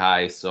pretty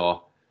high.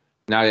 So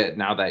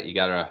now that you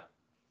got a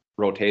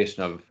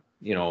rotation of,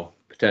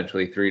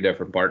 potentially 3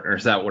 different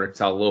partners, that works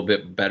out a little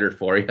bit better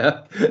for you.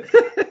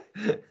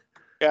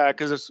 Yeah,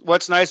 because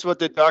what's nice with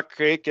the Duck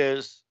Creek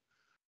is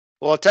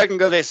Well,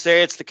 technically they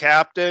say it's the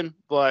captain,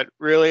 but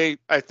really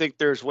I think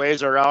there's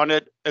ways around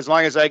it. As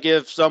long as I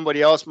give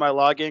somebody else my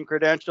login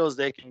credentials,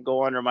 they can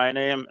go under my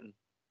name and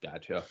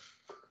Gotcha.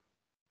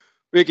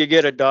 we could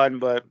get it done.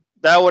 But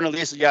that one at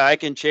least, yeah, I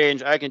can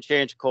change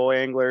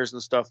co-anglers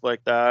and stuff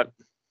like that.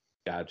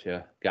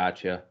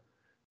 Gotcha.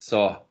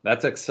 So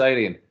that's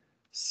exciting.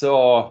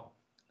 So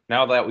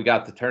now that we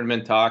got the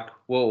tournament talk,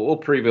 we'll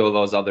preview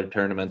those other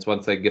tournaments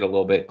once they get a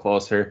little bit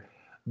closer.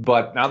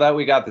 But now that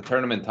we got the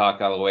tournament talk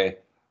out of the way,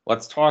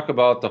 let's talk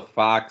about the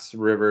Fox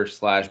River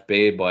 /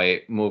 Bay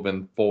Bite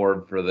moving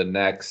forward for the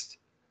next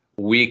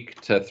week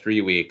to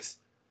 3 weeks.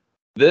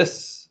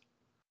 This,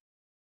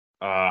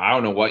 I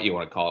don't know what you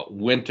want to call it,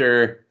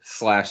 winter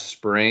 /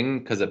 spring,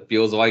 because it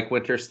feels like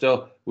winter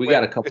still. We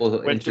got a couple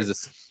of inches of,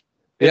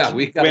 yeah,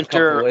 we got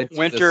winter, a couple inches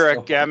winter of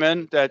at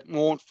Gammon that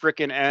won't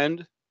freaking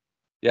end.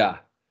 Yeah.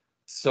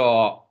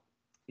 So,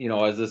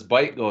 as this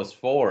bite goes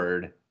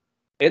forward,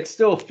 it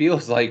still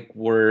feels like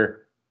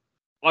we're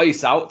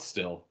ice out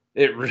still.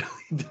 It really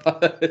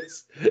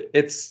does.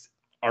 It's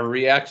a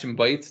reaction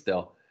bite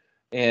still.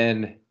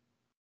 And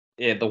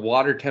the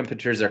water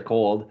temperatures are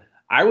cold.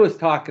 I was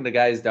talking to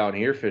guys down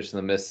here fishing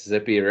the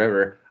Mississippi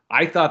River.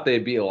 I thought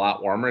they'd be a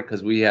lot warmer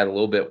because we had a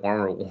little bit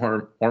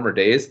warmer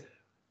days.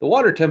 The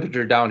water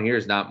temperature down here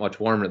is not much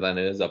warmer than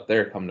it is up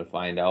there, come to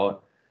find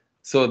out.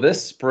 So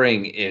this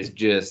spring is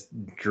just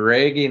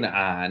dragging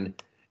on.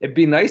 It'd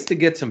be nice to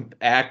get some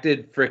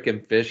active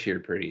freaking fish here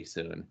pretty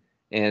soon.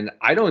 And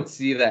I don't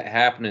see that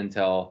happening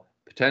until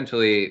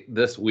potentially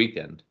this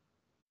weekend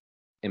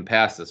and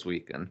past this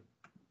weekend.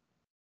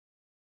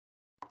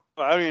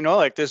 I don't even know,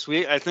 like this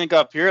week, I think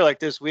up here, like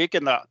this week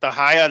and the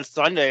high on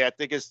Sunday, I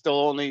think it's still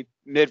only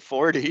mid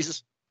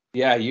 40s.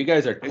 Yeah, you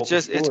guys are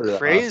It's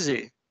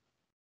crazy.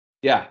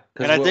 Yeah.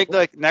 And I think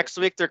like next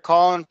week they're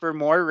calling for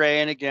more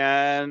rain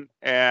again.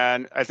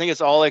 And I think it's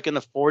all like in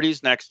the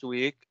 40s next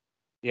week.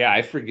 Yeah,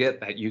 I forget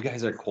that you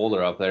guys are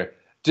colder up there.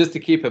 Just to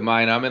keep in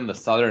mind, I'm in the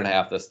southern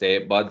half of the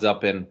state. Bud's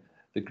up in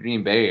the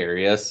Green Bay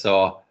area.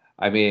 So,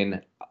 I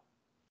mean,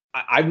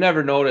 I've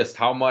never noticed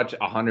how much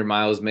 100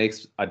 miles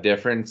makes a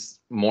difference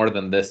more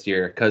than this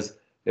year. Because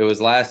it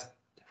was last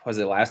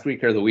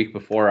week or the week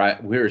before?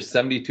 We were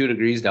 72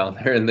 degrees down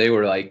there, and they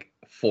were like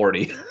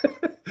 40.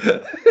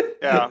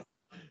 Yeah.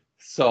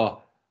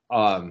 So,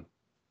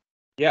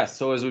 yeah,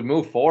 so as we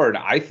move forward,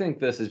 I think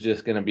this is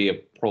just going to be a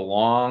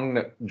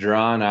prolonged,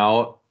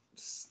 drawn-out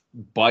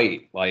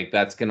bite. Like,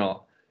 that's gonna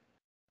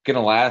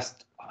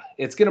last.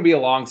 It's going to be a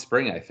long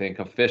spring, I think,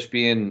 of fish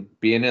being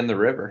in the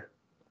river.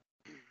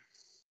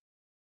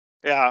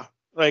 Yeah.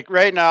 Like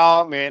right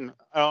now, I mean,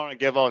 I don't want to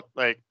give out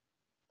like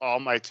all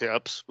my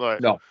tips, but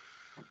No.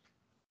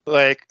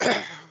 like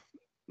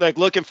like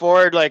looking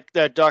forward, like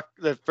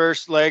the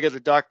first leg of the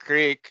Duck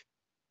Creek.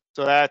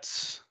 So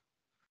that's,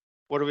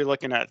 what are we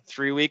looking at?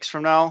 3 weeks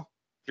from now?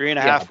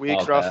 3.5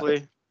 weeks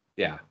roughly.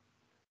 Yeah.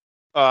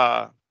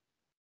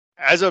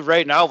 As of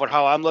right now, but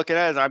how I'm looking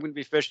at it is I'm going to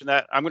be fishing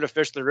that. I'm going to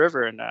fish the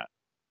river in that.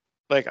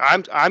 Like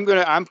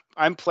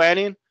I'm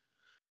planning,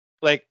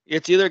 like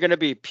it's either going to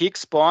be peak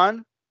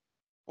spawn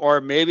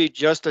or maybe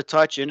just a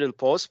touch into the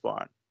post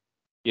spawn.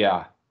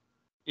 Yeah.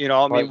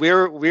 I mean, we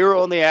were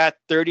only at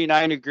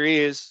 39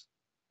 degrees,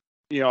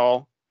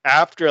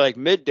 after like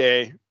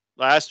midday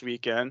last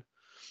weekend.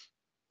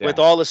 Yeah. With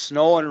all the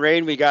snow and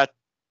rain we got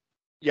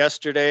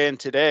yesterday and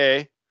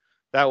today,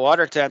 that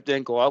water temp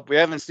didn't go up. We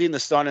haven't seen the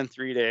sun in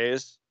 3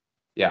 days.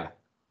 Yeah.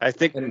 I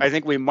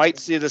think we might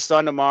see the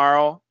sun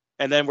tomorrow,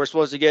 and then we're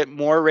supposed to get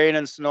more rain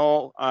and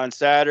snow on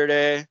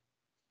Saturday.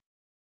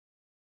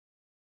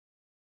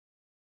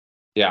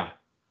 Yeah.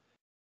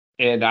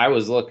 And I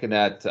was looking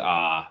at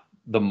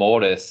the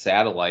Modus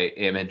satellite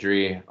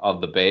imagery of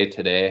the bay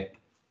today.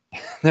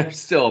 There's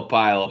still a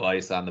pile of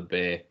ice on the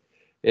bay.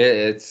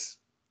 It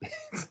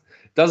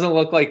doesn't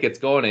look like it's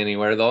going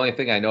anywhere. The only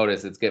thing I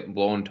noticed, it's getting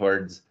blown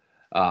towards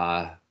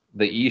the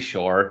east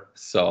shore.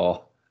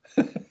 So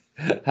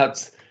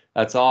that's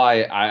all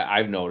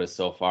I've noticed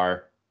so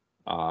far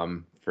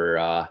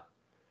for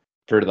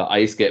the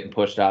ice getting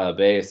pushed out of the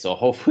bay. So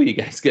hopefully you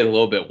guys get a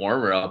little bit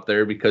warmer up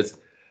there, because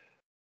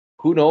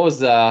who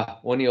knows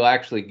when you'll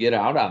actually get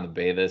out on the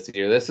bay this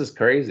year. This is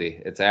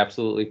crazy. It's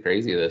absolutely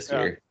crazy this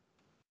year.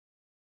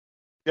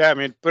 Yeah, I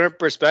mean, put in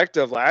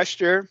perspective, last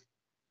year,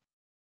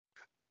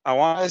 I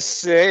want to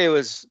say it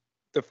was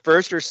the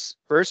first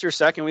or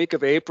second week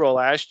of April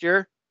last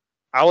year.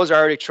 I was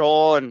already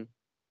trolling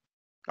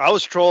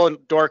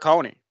Door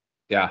County.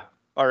 Yeah.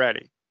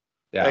 Already.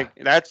 Yeah. Like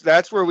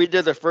that's where we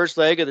did the first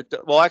leg of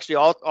actually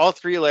all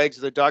 3 legs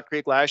of the Duck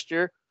Creek last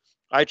year.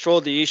 I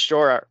trolled the east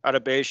shore out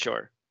of Bay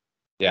Shore.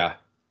 Yeah.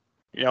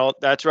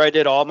 That's where I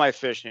did all my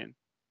fishing.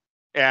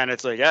 And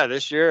it's like, yeah,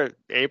 this year,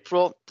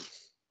 April,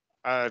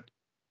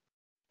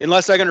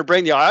 unless I'm going to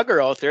bring the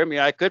auger out there. I mean,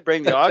 I could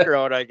bring the auger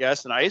out, I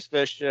guess, and ice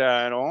fish.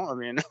 I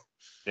mean.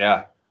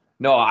 Yeah.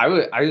 No,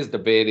 I was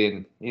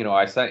debating,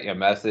 I sent you a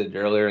message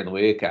earlier in the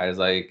week. I was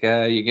like,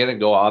 you going to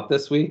go out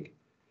this week?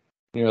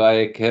 You're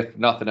like, if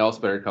nothing else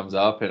better comes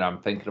up, and I'm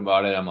thinking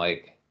about it. I'm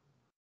like,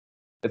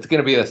 it's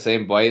going to be the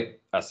same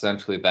bite,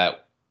 essentially,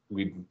 that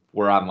we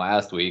were on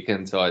last week,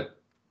 and so it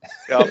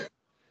Yep.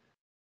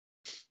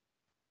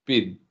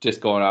 be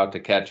just going out to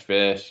catch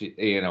fish,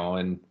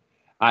 and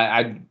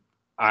I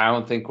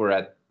don't think we're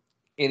at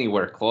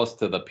anywhere close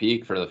to the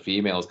peak for the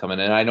females coming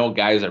in. I know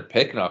guys are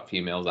picking up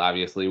females,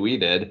 obviously we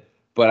did,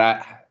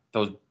 but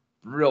those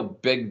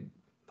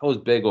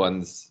big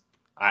ones,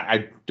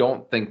 I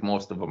don't think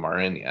most of them are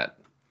in yet.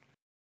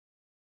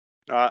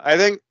 I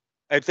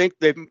think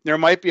there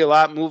might be a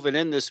lot moving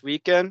in this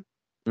weekend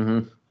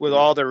with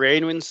all the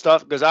rain and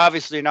stuff, because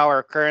obviously now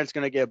our current's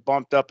going to get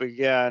bumped up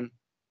again.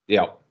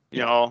 Yeah.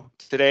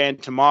 Today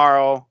and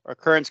tomorrow, our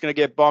current's going to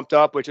get bumped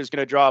up, which is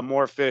going to draw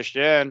more fish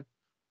in.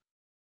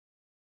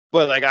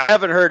 But like, I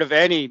haven't heard of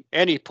any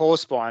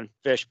post spawn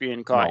fish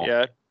being caught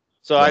yet.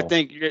 So I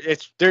think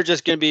they're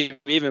just going to be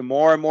even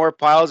more and more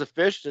piles of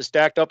fish just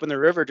stacked up in the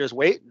river, just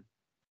waiting.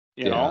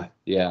 You know?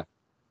 Yeah.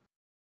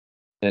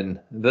 And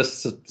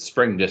this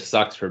spring just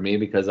sucks for me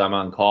because I'm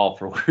on call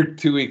for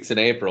 2 weeks in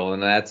April,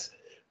 and that's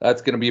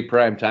going to be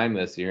prime time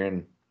this year,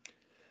 and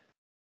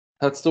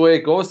that's the way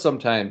it goes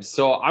sometimes.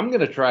 So I'm going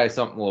to try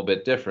something a little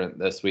bit different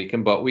this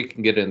weekend, but we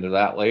can get into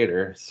that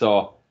later.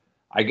 So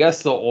I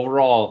guess the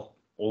overall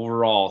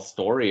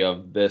story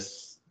of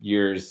this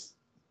year's,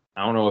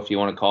 I don't know if you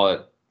want to call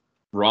it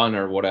run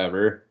or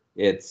whatever,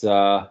 it's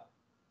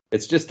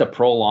just a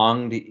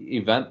prolonged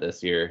event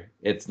this year.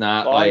 It's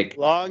not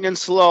long and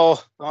slow.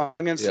 But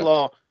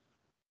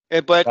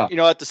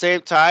at the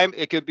same time,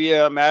 it could be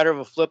a matter of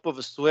a flip of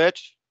a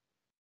switch.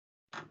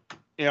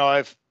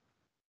 If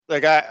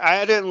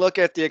I didn't look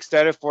at the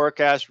extended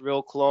forecast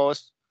real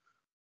close,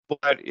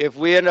 but if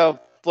we end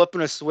up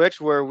flipping a switch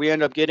where we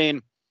end up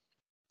getting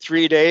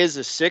 3 days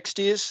of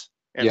 60s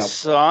and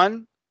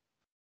sun,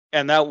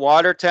 and that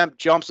water temp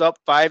jumps up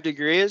 5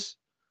 degrees,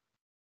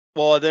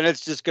 well, then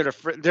it's just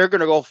they're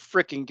gonna go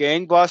freaking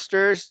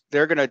gangbusters.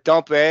 They're gonna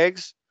dump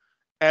eggs,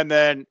 and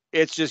then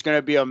it's just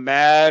gonna be a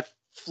mad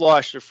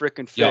flush of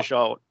freaking fish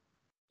out.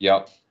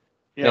 Yep.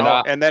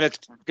 And then it's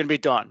gonna be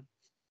done.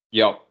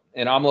 Yep.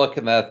 And I'm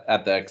looking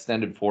at the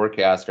extended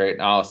forecast right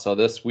now. So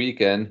this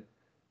weekend,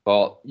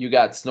 well, you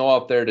got snow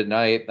up there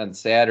tonight. Then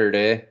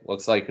Saturday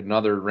looks like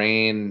another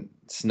rain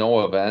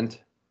snow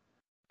event.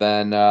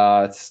 Then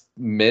it's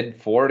mid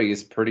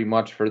 40s pretty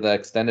much for the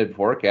extended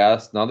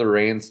forecast. Another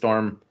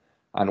rainstorm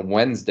on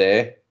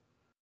Wednesday.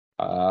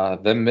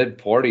 Then mid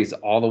 40s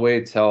all the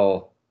way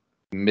till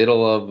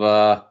middle of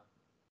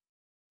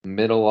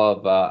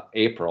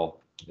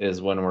April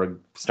is when we're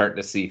starting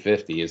to see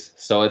 50s.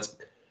 So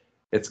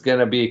it's going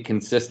to be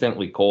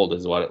consistently cold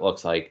is what it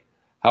looks like.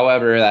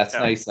 However, that's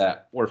nice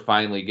that we're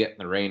finally getting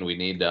the rain we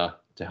need to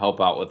help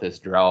out with this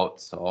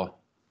drought. So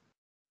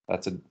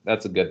that's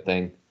a good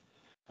thing.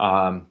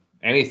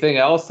 Anything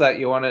else that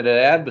you wanted to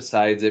add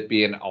besides it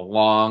being a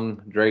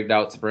long, dragged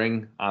out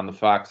spring on the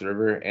Fox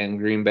River and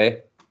Green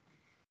Bay?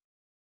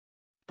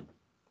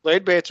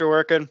 Blade baits are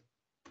working.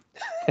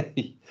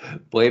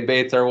 Blade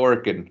baits are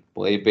working.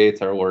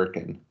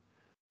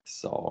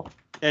 So.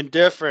 And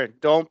different.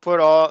 Don't put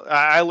all.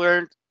 I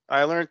learned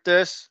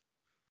this.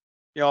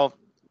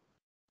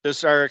 This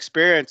is our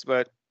experience,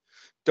 but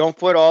don't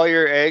put all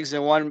your eggs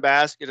in one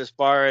basket as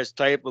far as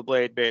type of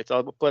blade baits.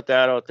 I'll put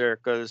that out there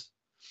because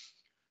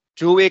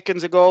 2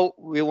 weekends ago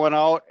we went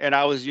out and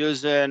I was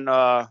using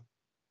it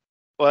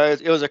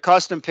was a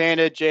custom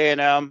painted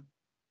J&M,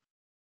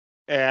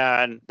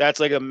 and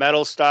that's like a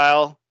metal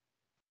style,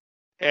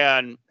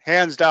 and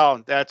hands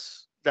down that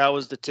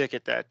was the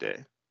ticket that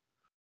day.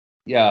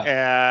 Yeah.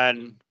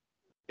 And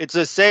it's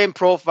the same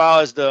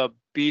profile as the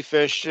bee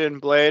fishing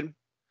blade.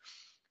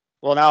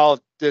 Well, now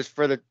this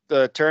for the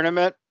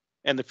tournament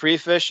and the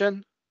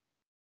pre-fishing,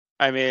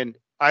 I mean,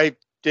 I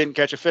didn't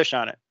catch a fish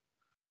on it.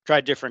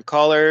 Tried different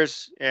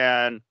colors,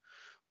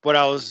 but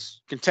I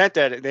was content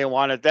that they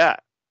wanted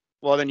that.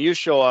 Well, then you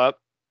show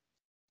up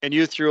and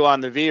you threw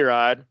on the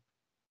V-Rod,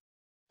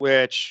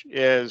 which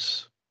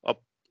is a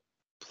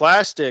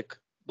plastic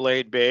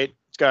blade bait.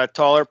 It's got a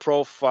taller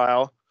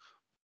profile,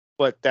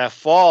 but the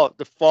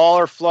fall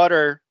or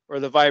flutter or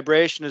the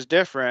vibration is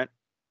different.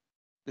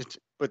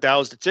 But that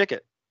was the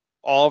ticket.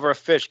 All of our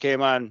fish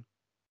came on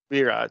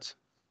V-Rods.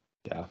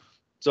 Yeah.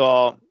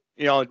 So,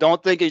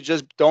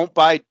 don't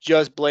buy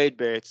just blade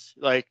baits.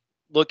 Like,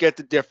 look at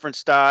the different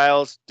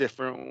styles,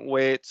 different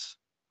weights,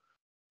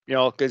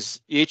 because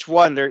each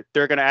one, they're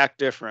going to act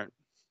different.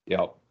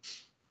 Yep.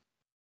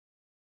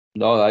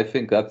 No, I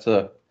think that's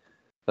a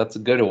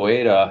good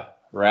way to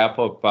wrap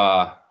up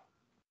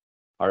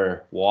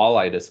our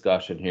walleye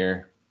discussion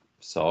here.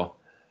 So,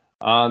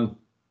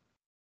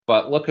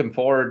 but looking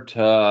forward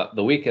to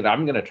the weekend,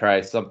 I'm going to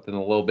try something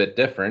a little bit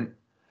different.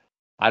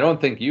 I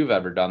don't think you've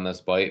ever done this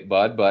bite,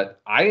 Bud,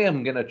 but I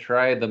am going to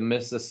try the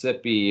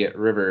Mississippi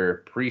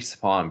River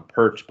pre-spawn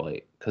perch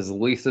bite because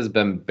Lisa's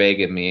been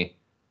begging me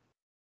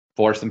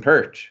for some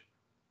perch.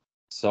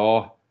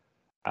 So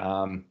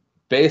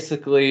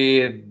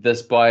basically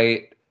this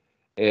bite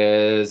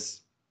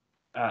is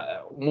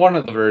one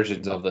of the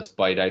versions of this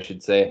bite, I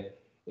should say,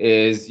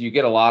 is you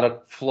get a lot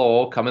of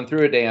flow coming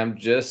through a dam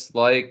just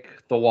like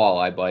the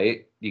walleye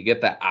bite. You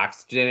get that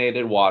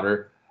oxygenated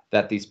water,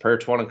 that these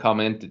perch want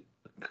to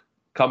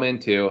come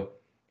into,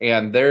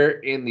 and they're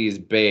in these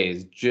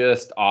bays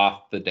just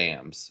off the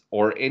dams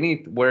or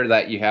anywhere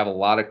that you have a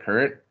lot of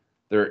current.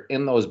 They're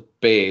in those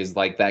bays,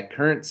 like that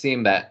current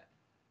seam that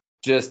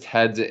just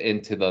heads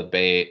into the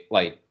bay,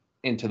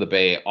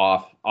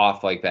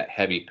 off like that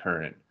heavy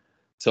current.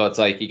 So it's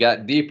like you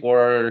got deep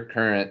water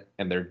current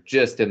and they're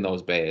just in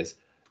those bays.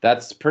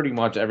 That's pretty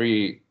much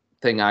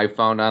everything I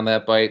found on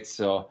that bite.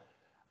 So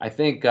I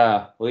think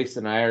Lisa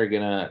and I are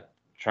gonna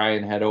try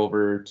and head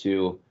over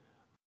to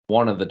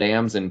one of the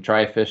dams and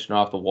try fishing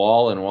off the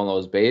wall in one of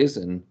those bays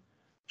and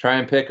try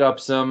and pick up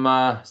some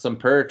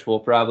perch. We'll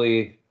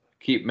probably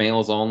keep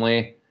males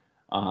only.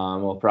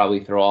 We'll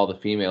probably throw all the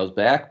females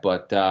back,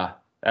 but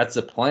that's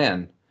the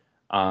plan.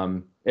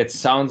 It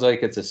sounds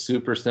like it's a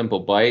super simple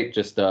bite,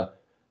 just a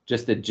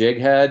jig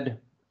head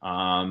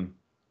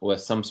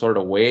with some sort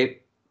of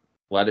weight.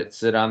 Let it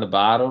sit on the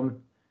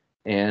bottom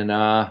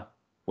and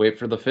wait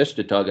for the fish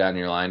to tug on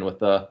your line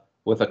with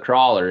a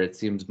crawler. It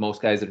seems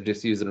most guys are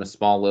just using a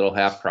small little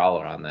half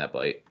crawler on that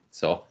bite.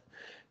 So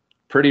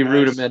pretty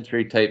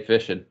rudimentary type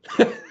fishing.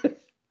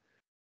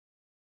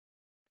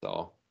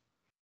 So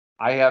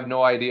I have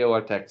no idea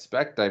what to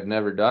expect. I've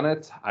never done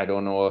it. I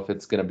don't know if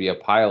it's going to be a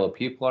pile of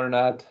people or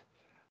not.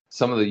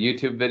 Some of the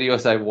YouTube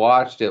videos I've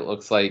watched, it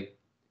looks like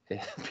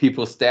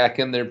people stack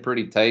in there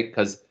pretty tight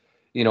because,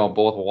 you know,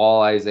 both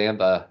walleyes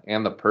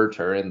and the perch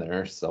are in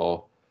there.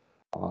 So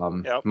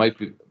might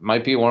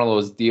be one of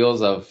those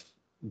deals of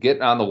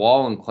getting on the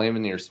wall and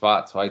claiming your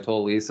spot. So I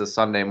told Lisa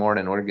Sunday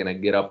morning we're going to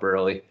get up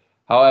early.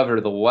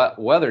 However, the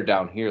weather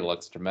down here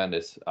looks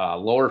tremendous.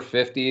 Lower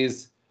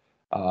 50s,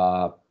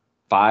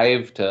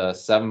 5 to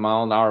 7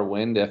 mile an hour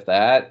wind, if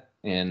that,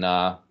 and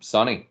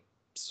sunny.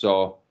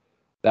 So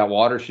that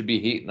water should be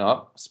heating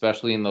up,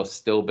 especially in those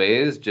still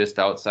bays just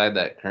outside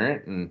that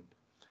current. And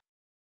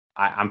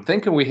I'm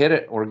thinking we're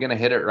going to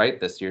hit it right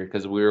this year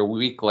because we were a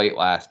week late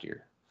last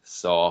year.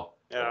 So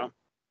Yeah.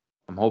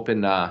 I'm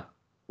hoping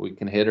we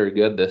can hit her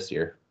good this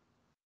year.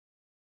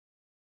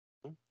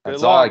 That's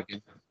Good all luck.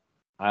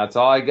 that's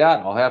all I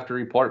got. I'll have to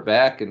report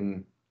back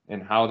and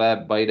how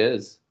that bite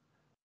is.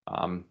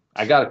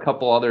 I got a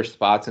couple other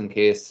spots in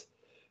case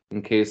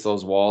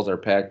those walls are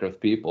packed with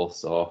people.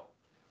 So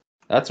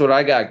that's what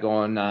I got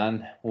going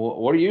on.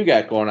 What do you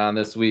got going on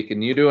this week?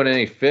 And you doing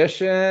any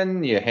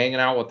fishing? You hanging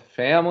out with the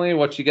family?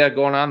 What you got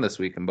going on this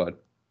weekend, bud?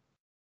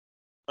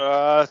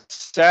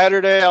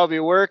 Saturday I'll be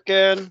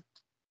working,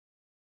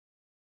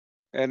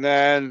 and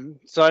then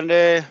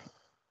Sunday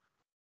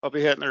I'll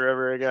be hitting the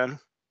river again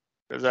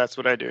because that's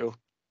what I do.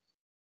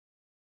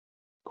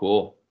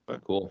 Cool.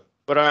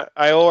 But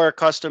I owe our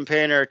custom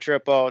painter a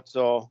trip out,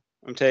 so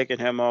I'm taking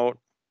him out.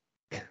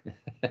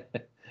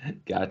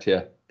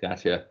 Gotcha.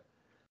 You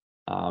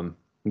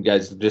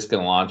guys are just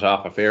gonna launch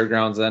off of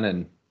fairgrounds then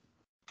and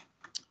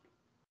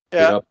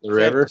get up the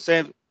river?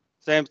 Same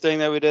thing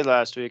that we did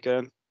last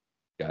weekend.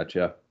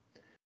 Gotcha.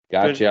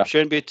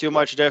 Shouldn't be too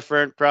much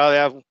different. Probably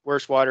have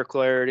worse water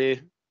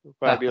clarity. It'll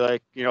probably be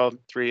like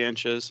 3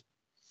 inches.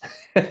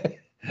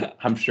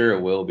 I'm sure it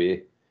will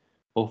be.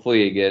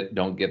 Hopefully you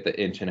don't get the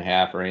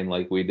 1.5 rain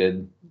like we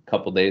did a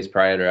couple days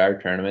prior to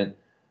our tournament.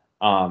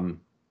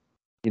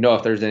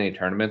 If there's any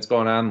tournaments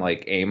going on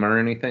like AIM or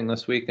anything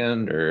this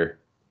weekend, or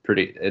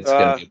it's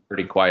gonna be a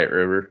pretty quiet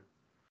river.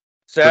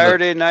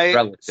 Saturday night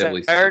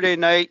Relatively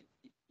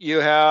you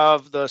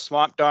have the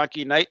Swamp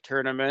Donkey night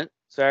tournament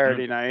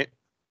Saturday night.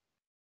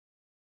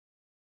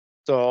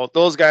 So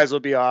those guys will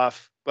be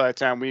off by the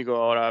time we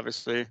go out,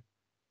 obviously.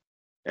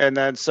 And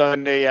then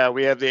Sunday,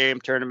 we have the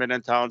AIM tournament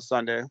in town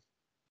Sunday.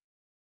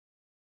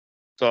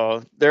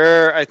 So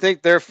I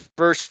think their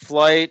first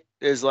flight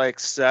is like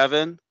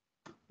 7.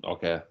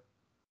 Okay.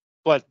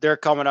 But they're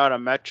coming out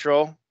of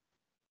Metro.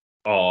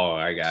 Oh,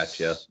 I got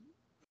you.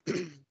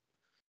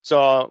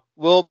 So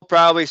we'll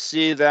probably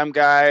see them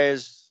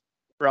guys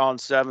around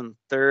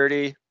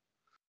 7:30.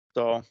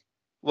 So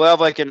we'll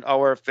have like an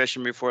hour of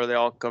fishing before they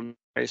all come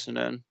racing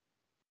in.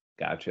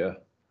 Gotcha.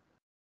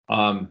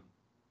 I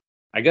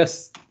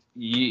guess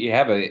you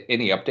have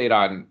any update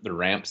on the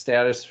ramp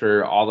status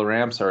for all the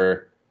ramps,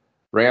 or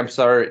ramps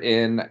are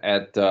in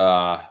at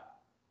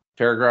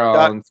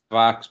Fairgrounds,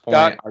 Fox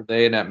Point? Are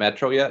they in at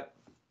Metro yet?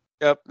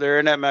 Yep, they're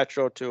in at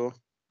Metro too.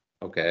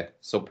 Okay,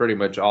 so pretty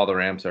much all the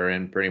ramps are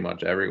in pretty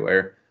much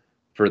everywhere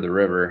for the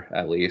river,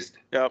 at least.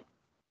 Yep.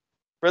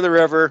 For the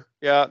river,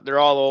 yeah, they're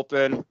all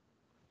open.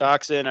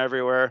 Docks in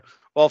everywhere.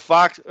 Well,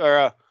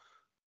 I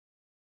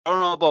don't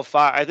know about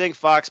Fox. I think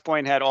Fox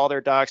Point had all their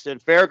docks in.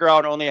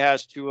 Fairground only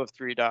has 2 of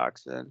 3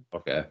 docks in.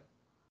 Okay.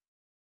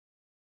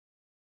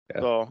 Yeah.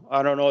 So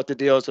I don't know what the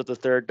deal is with the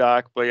 3rd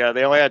dock, but yeah,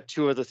 they only had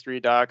 2 of the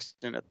 3 docks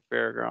in at the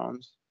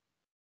fairgrounds.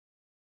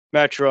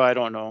 Metro, I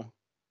don't know.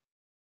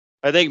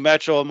 I think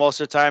Metro, most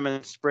of the time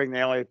in spring,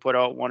 they only put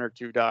out 1 or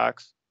 2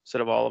 docks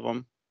instead of all of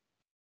them.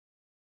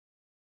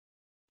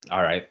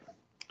 All right.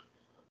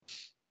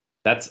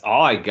 That's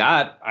all I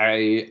got.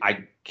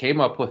 I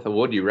came up with a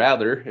would you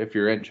rather if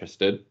you're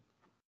interested.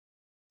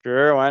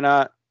 Sure, why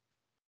not?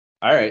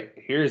 All right,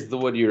 here's the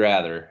would you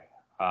rather.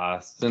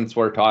 Since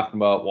we're talking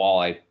about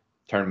walleye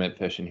tournament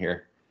fishing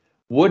here.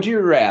 Would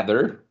you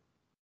rather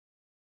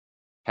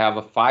have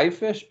a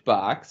 5-fish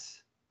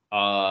box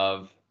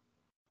of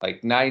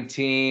like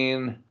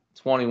 19,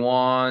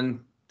 21,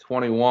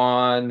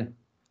 21,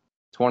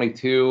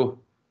 22,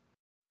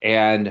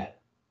 and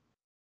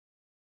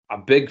a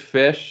big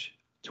fish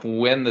to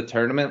win the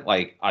tournament,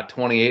 like a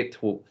 28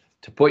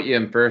 to put you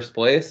in first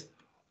place?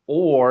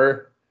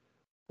 Or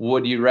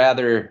would you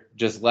rather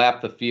just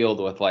lap the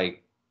field with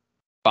like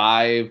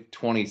 5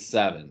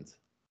 27s?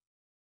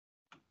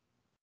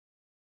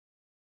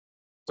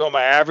 So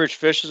my average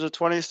fish is a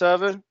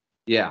 27.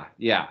 Yeah,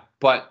 yeah.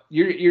 But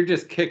you're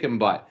just kicking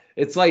butt.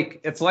 It's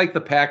like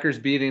the Packers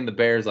beating the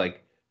Bears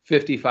like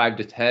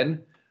 55-10,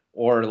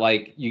 or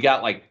like you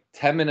got like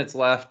 10 minutes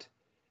left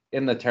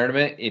in the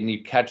tournament and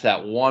you catch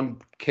that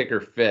one kicker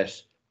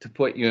fish to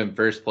put you in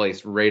first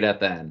place right at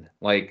the end.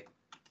 Like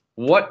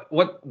what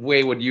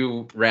way would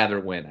you rather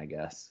win, I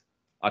guess,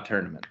 a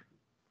tournament?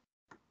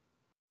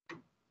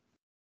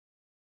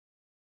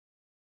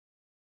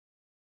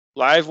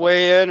 Live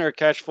weigh in or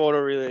catch photo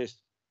release?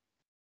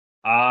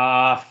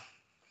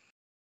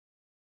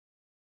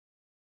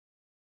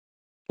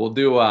 We'll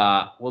do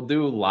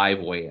live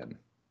weigh-in.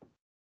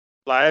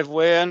 Live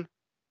weigh in,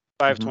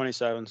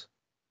 527s.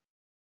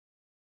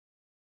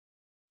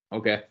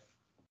 Okay.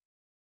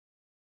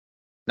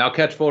 Now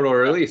catch photo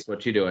release.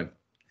 What you doing?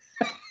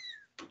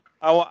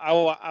 I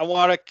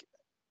want to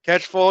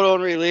catch photo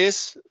and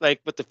release,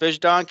 like with the Fish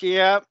Donkey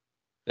app.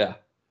 Yeah.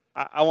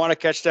 I want to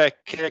catch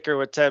that kicker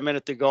with 10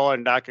 minutes to go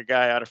and knock a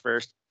guy out of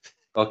first.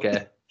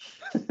 Okay.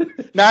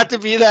 Not to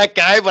be that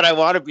guy, but I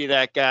want to be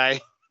that guy.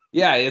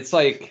 Yeah, it's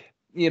like,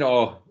 beat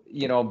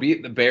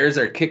the Bears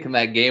are kicking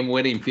that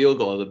game-winning field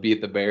goal to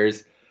beat the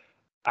Bears.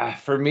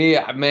 For me,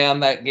 man,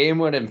 that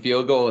game-winning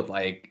field goal with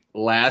like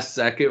last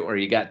second where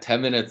you got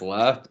 10 minutes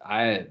left.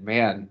 I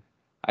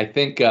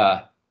think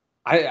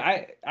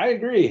I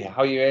agree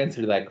how you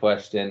answered that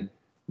question.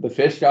 The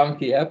Fish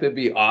Donkey app, it'd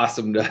be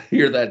awesome to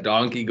hear that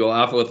donkey go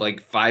off with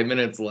like 5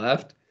 minutes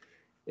left.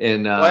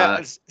 And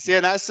see,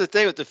 and that's the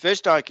thing with the Fish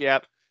Donkey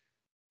app.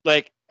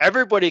 Like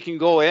everybody can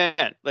go in.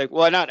 Like,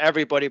 well, not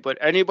everybody, but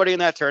anybody in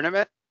that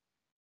tournament,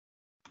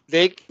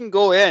 they can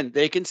go in.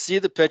 They can see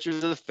the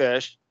pictures of the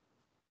fish.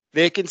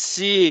 They can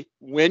see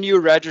when you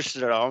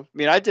registered them. I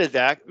mean, I did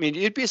that. I mean,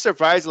 you'd be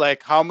surprised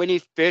like how many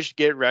fish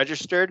get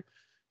registered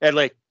at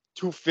like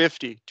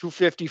 250,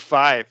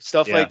 255,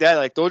 stuff like that.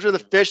 Like those are the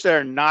fish that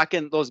are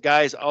knocking those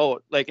guys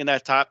out, like in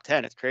that top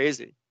 10. It's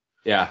crazy.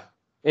 Yeah.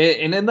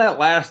 And in that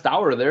last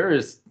hour, there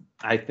is,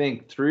 I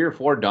think, 3 or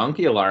 4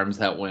 donkey alarms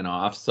that went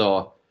off.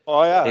 So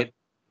it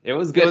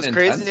was good. It was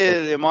crazy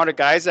the amount of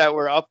guys that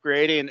were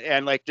upgrading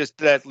and like just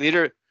that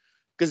leader,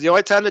 because the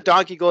only time the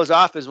donkey goes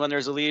off is when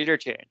there's a leader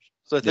change.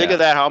 So think of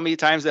that, how many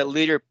times that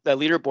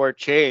leaderboard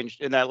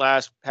changed in that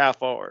last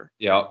half hour.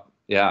 Yep.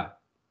 Yeah.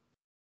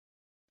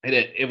 And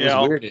it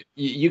was weird.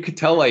 You could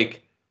tell,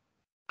 like,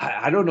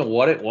 I don't know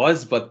what it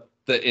was, but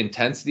the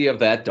intensity of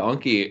that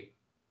donkey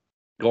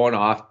going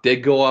off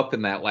did go up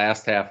in that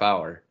last half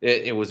hour.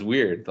 It was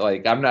weird.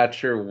 Like, I'm not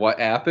sure what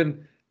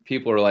happened.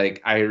 People were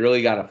like, I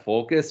really got to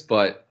focus.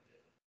 But,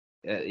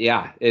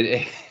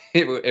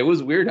 it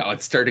was weird how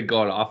it started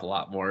going off a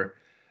lot more.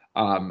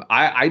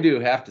 I do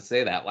have to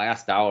say that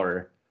last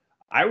hour,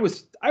 I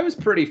was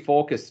pretty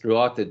focused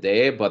throughout the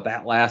day, but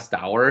that last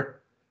hour,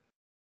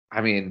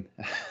 I mean,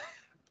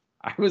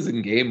 I was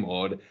in game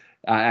mode.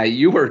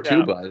 You were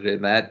too, bud,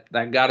 and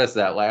that got us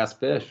that last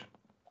fish.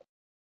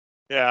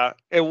 Yeah,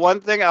 and one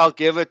thing I'll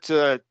give it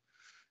to,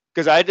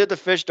 because I did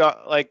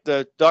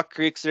the Duck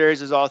Creek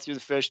series is all through the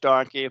Fish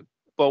Donkey,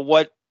 but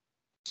what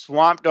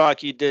Swamp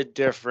Donkey did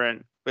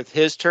different with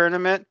his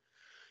tournament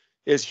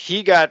is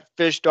he got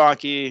Fish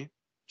Donkey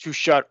to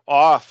shut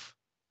off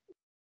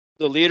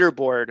the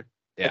leaderboard.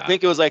 Yeah. I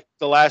think it was like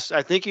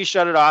I think he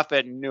shut it off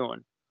at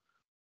noon.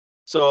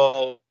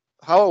 So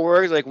how it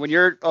works, like when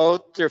you're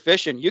out there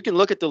fishing, you can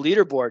look at the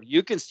leaderboard.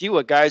 You can see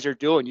what guys are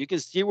doing. You can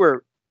see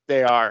where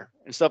they are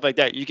and stuff like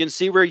that. You can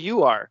see where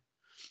you are,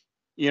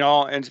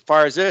 and as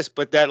far as this,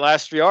 but that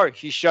last 3 hours,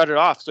 he shut it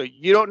off. So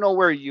you don't know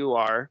where you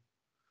are.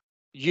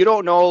 You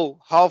don't know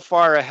how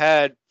far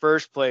ahead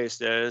first place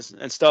is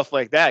and stuff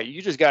like that.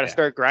 You just got to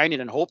start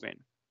grinding and hoping,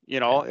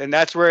 and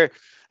that's where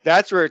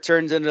it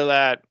turns into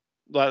that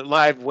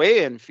live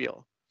weigh-in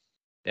feel.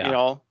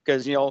 Yeah.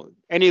 Because,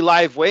 any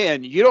live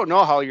weigh-in, you don't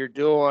know how you're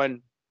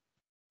doing,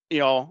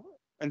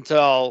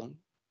 until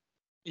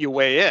you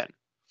weigh in.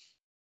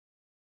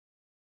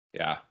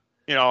 Yeah.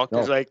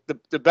 Because like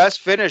the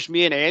best finish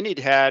me and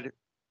Andy had,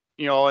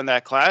 in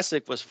that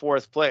classic was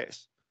 4th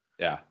place.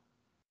 Yeah.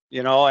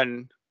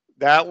 And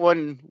that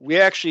one, we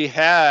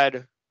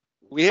had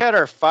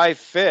our 5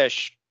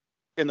 fish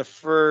in the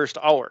first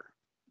hour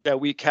that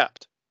we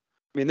kept.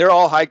 I mean, they're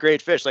all high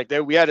grade fish. Like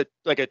we had I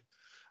don't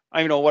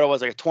even know what it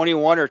was, like a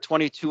 21 or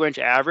 22 inch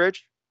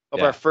average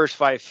of our first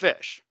 5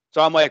 fish.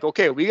 So I'm like,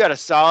 okay, we got a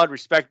solid,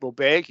 respectable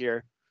bag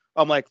here.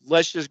 I'm like,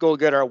 let's just go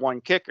get our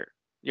one kicker.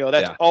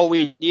 That's all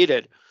we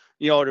needed,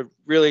 to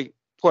really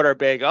put our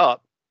bag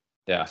up.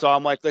 Yeah. So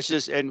I'm like,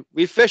 and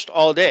we fished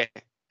all day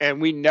and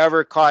we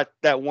never caught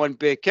that one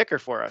big kicker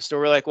for us. So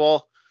we're like,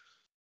 well,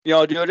 you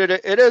know, dude,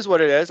 it is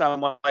what it is.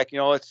 I'm like, you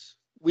know,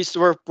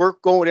 we're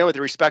going in with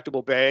a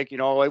respectable bag. You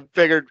know, I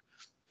figured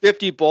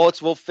 50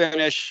 bullets, we'll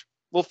finish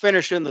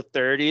in the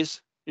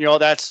 30s. You know,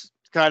 that's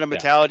kind of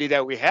mentality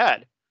that we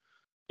had.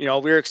 You know,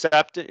 we were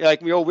accepting,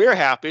 like, you know, we were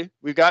happy.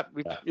 You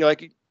know,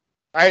 like,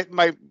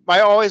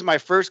 my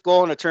first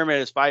goal in a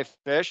tournament is 5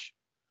 fish,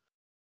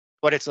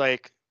 but it's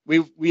like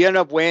we end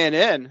up weighing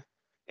in,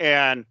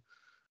 and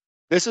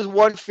this is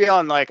one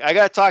feeling, like, I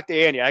got to talk to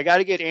Andy. I got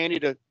to get Andy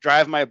to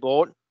drive my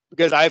boat,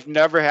 because I've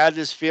never had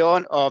this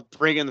feeling of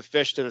bringing the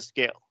fish to the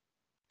scale.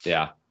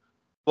 Yeah.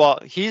 Well,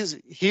 he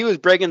was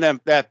bringing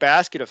that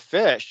basket of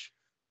fish,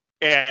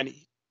 and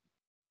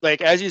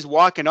like, as he's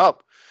walking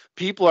up,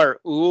 people are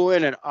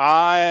oohing and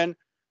ahhing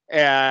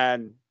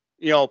and,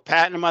 you know,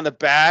 patting him on the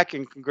back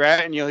and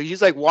and, you know,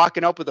 he's like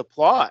walking up with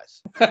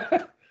applause.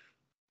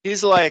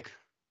 He's like,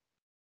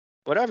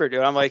 whatever,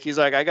 dude. I'm like, he's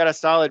like, I got a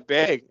solid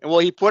bag. And well,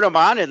 he put him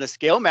on in the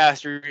Scale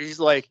Master. He's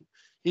like,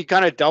 he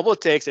kind of double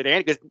takes it,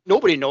 and because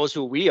nobody knows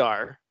who we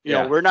are. You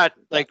know, we're not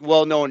like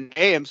well-known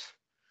names.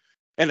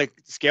 And the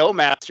Scale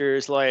Master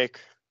is like,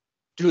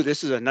 dude,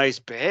 this is a nice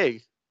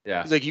bag.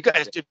 Yeah. He's like, you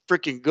guys did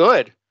freaking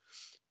good.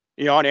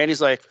 You know, and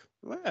Andy's like,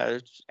 well,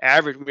 it's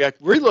average.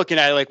 We're looking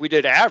at it like we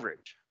did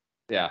average.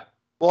 Yeah.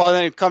 Well,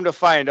 then come to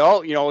find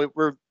out, you know,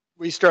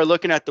 we start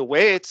looking at the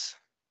weights.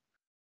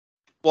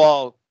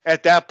 Well,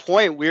 at that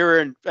point, we were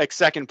in like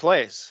second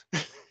place.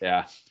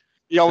 Yeah.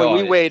 You know, when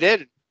we weighed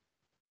in.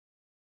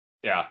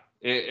 Yeah.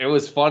 It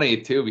was funny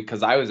too,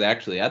 because I was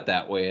actually at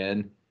that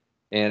weigh-in,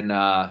 and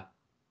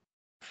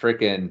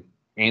freaking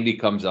Andy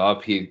comes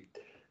up, he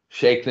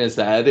shaking his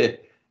head,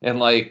 and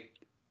like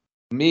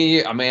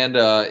me,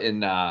 Amanda,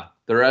 and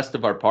the rest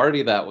of our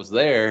party that was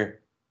there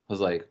was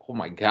like, oh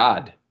my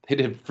God, they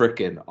did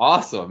freaking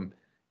awesome.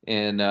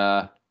 And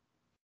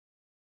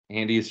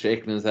Andy's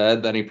shaking his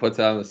head, then he puts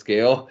it on the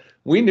scale.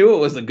 We knew it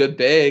was a good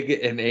bag,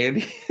 and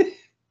Andy,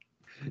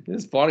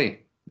 it's funny.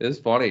 It's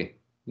funny,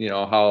 you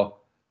know, how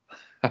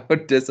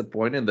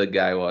disappointed the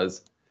guy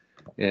was,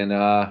 and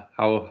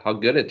how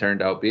good it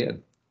turned out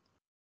being.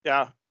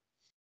 Yeah.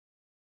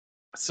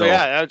 So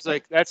yeah,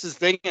 that's his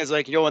thing, is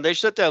like, you know, when they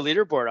shut that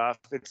leaderboard off,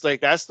 it's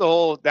like, that's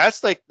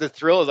like the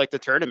thrill of like the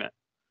tournament.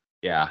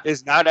 Yeah.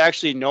 Is not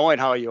actually knowing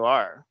how you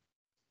are.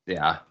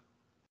 Yeah.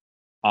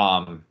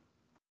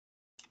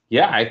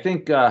 Yeah, I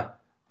think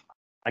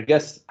I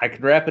guess I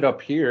can wrap it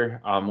up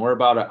here. We're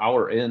about an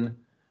hour in.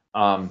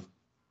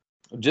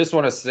 Just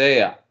want to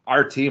say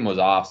our team was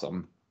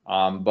awesome.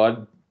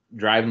 Bud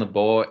driving the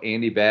boat,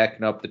 Andy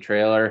backing up the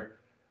trailer,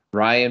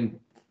 Ryan.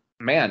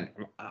 Man,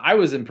 I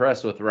was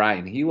impressed with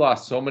Ryan. He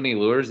lost so many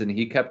lures, and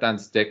he kept on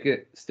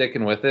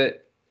sticking with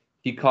it.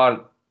 He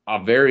caught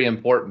a very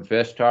important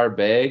fish to our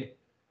bag.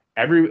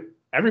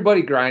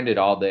 Everybody grinded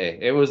all day.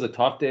 It was a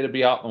tough day to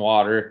be out in the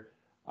water.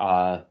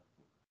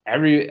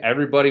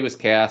 Everybody was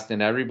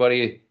casting.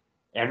 Everybody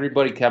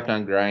kept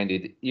on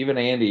grinding. Even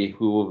Andy,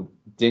 who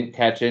didn't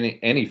catch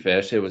any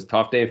fish, it was a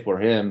tough day for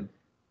him.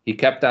 He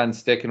kept on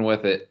sticking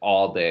with it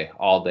all day.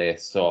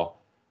 So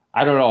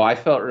I don't know. I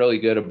felt really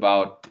good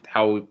about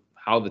how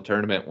the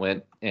tournament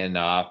went, and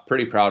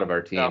pretty proud of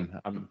our team. Yeah.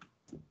 I'm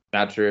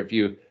not sure if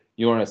you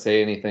want to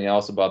say anything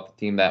else about the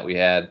team that we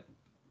had.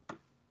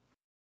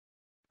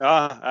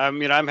 I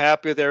mean, I'm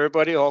happy with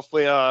everybody.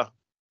 Hopefully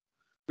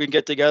we can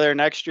get together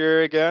next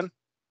year again,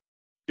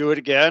 do it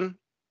again,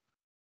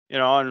 you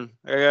know, and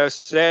like I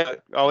say,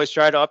 always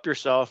try to up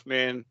yourself. I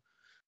mean,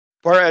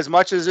 for as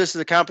much as this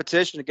is a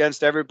competition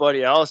against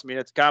everybody else, I mean,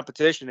 it's a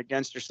competition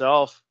against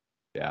yourself.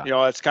 Yeah. You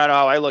know, it's kind of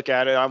how I look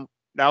at it.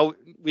 Now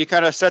we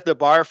kind of set the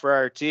bar for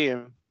our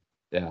team.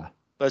 Yeah.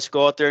 Let's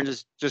go out there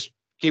and just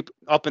keep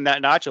upping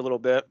that notch a little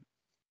bit.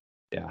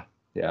 Yeah.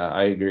 Yeah,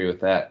 I agree with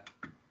that.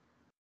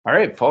 All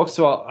right, folks.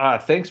 Well,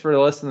 thanks for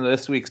listening to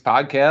this week's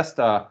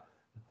podcast.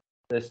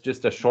 This is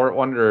just a short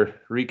one to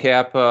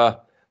recap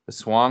the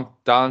Swamp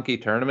Donkey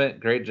tournament.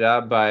 Great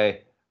job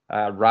by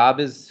Rob,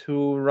 is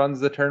who runs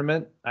the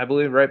tournament, I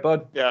believe, right,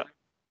 Bud? Yeah.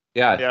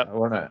 Yeah. I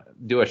want to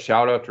do a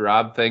shout out to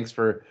Rob. Thanks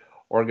for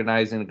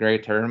organizing a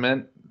great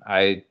tournament.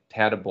 I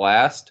had a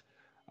blast.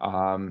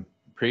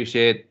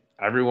 Appreciate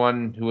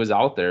everyone who was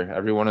out there.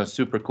 Everyone was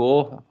super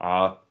cool,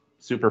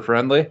 super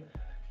friendly.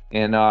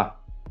 And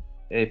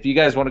if you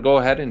guys want to go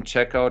ahead and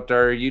check out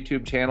our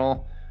YouTube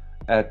channel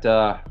at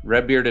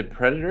Red Bearded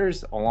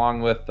Predators,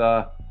 along with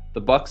the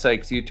Buck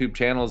Sykes YouTube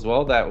channel as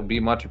well, that would be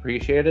much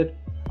appreciated.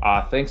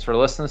 Thanks for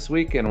listening this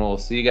week, and we'll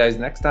see you guys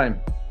next time.